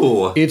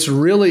 Oh, it's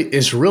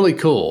really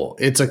cool.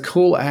 It's a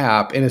cool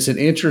app, and it's an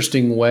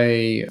interesting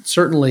way.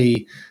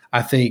 Certainly,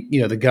 I think,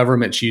 the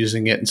government's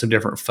using it and some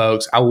different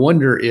folks. I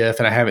wonder if,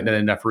 and I haven't done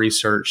enough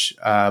research,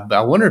 but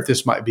I wonder if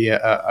this might be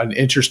an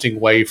interesting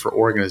way for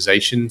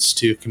organizations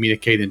to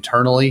communicate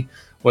internally,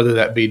 whether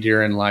that be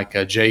during like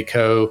a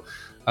JCO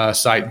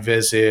site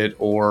visit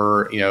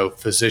or,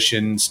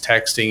 physicians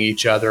texting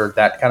each other,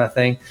 that kind of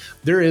thing.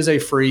 There is a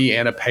free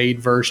and a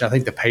paid version. I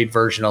think the paid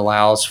version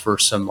allows for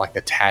some like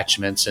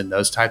attachments and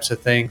those types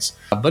of things.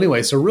 But anyway,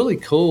 it's a really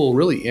cool,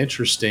 really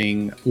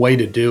interesting way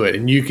to do it.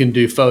 And you can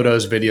do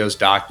photos, videos,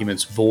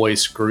 documents,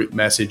 voice, group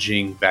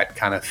messaging, that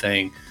kind of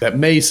thing.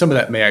 Some of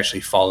that may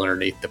actually fall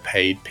underneath the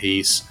paid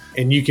piece.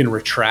 And you can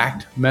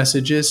retract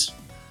messages,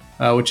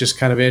 which is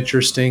kind of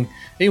interesting.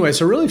 Anyway,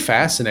 it's a really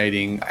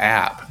fascinating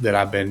app that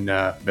I've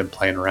been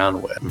playing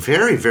around with.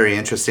 Very, very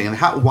interesting. And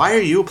why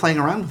are you playing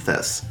around with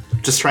this?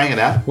 just trying it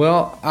out?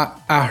 Well,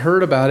 I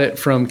heard about it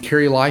from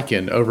Carrie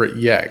Lykin over at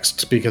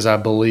Yext because I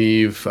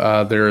believe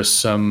there is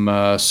some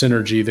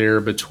synergy there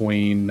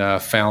between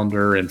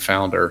founder and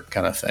founder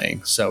kind of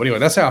thing. So anyway,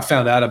 that's how I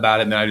found out about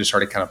it, and then I just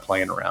started kind of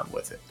playing around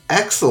with it.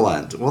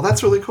 Excellent. Well,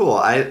 that's really cool.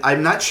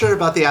 I'm not sure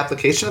about the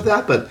application of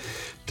that, but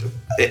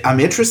I'm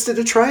interested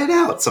to try it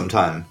out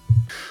sometime.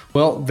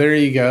 Well, there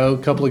you go. A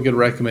couple of good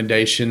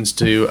recommendations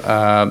to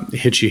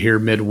hit you here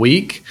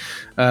midweek.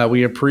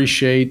 We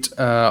appreciate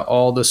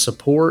all the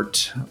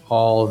support,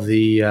 all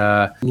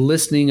the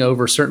listening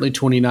over certainly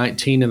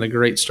 2019 and the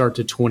great start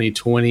to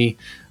 2020.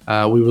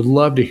 We would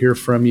love to hear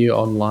from you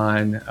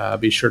online.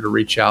 Be sure to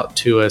reach out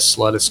to us.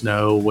 Let us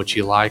know what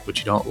you like, what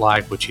you don't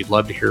like, what you'd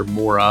love to hear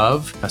more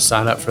of.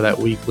 Sign up for that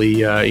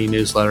weekly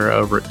e-newsletter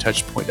over at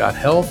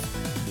touchpoint.health.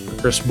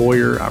 For Chris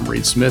Boyer, I'm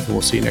Reed Smith, and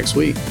we'll see you next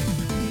week.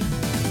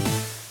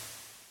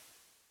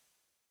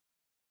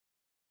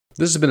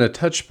 This has been a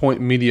Touchpoint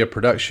Media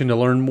production. To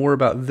learn more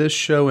about this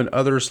show and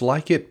others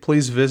like it,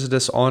 please visit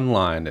us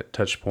online at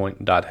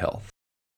touchpoint.health.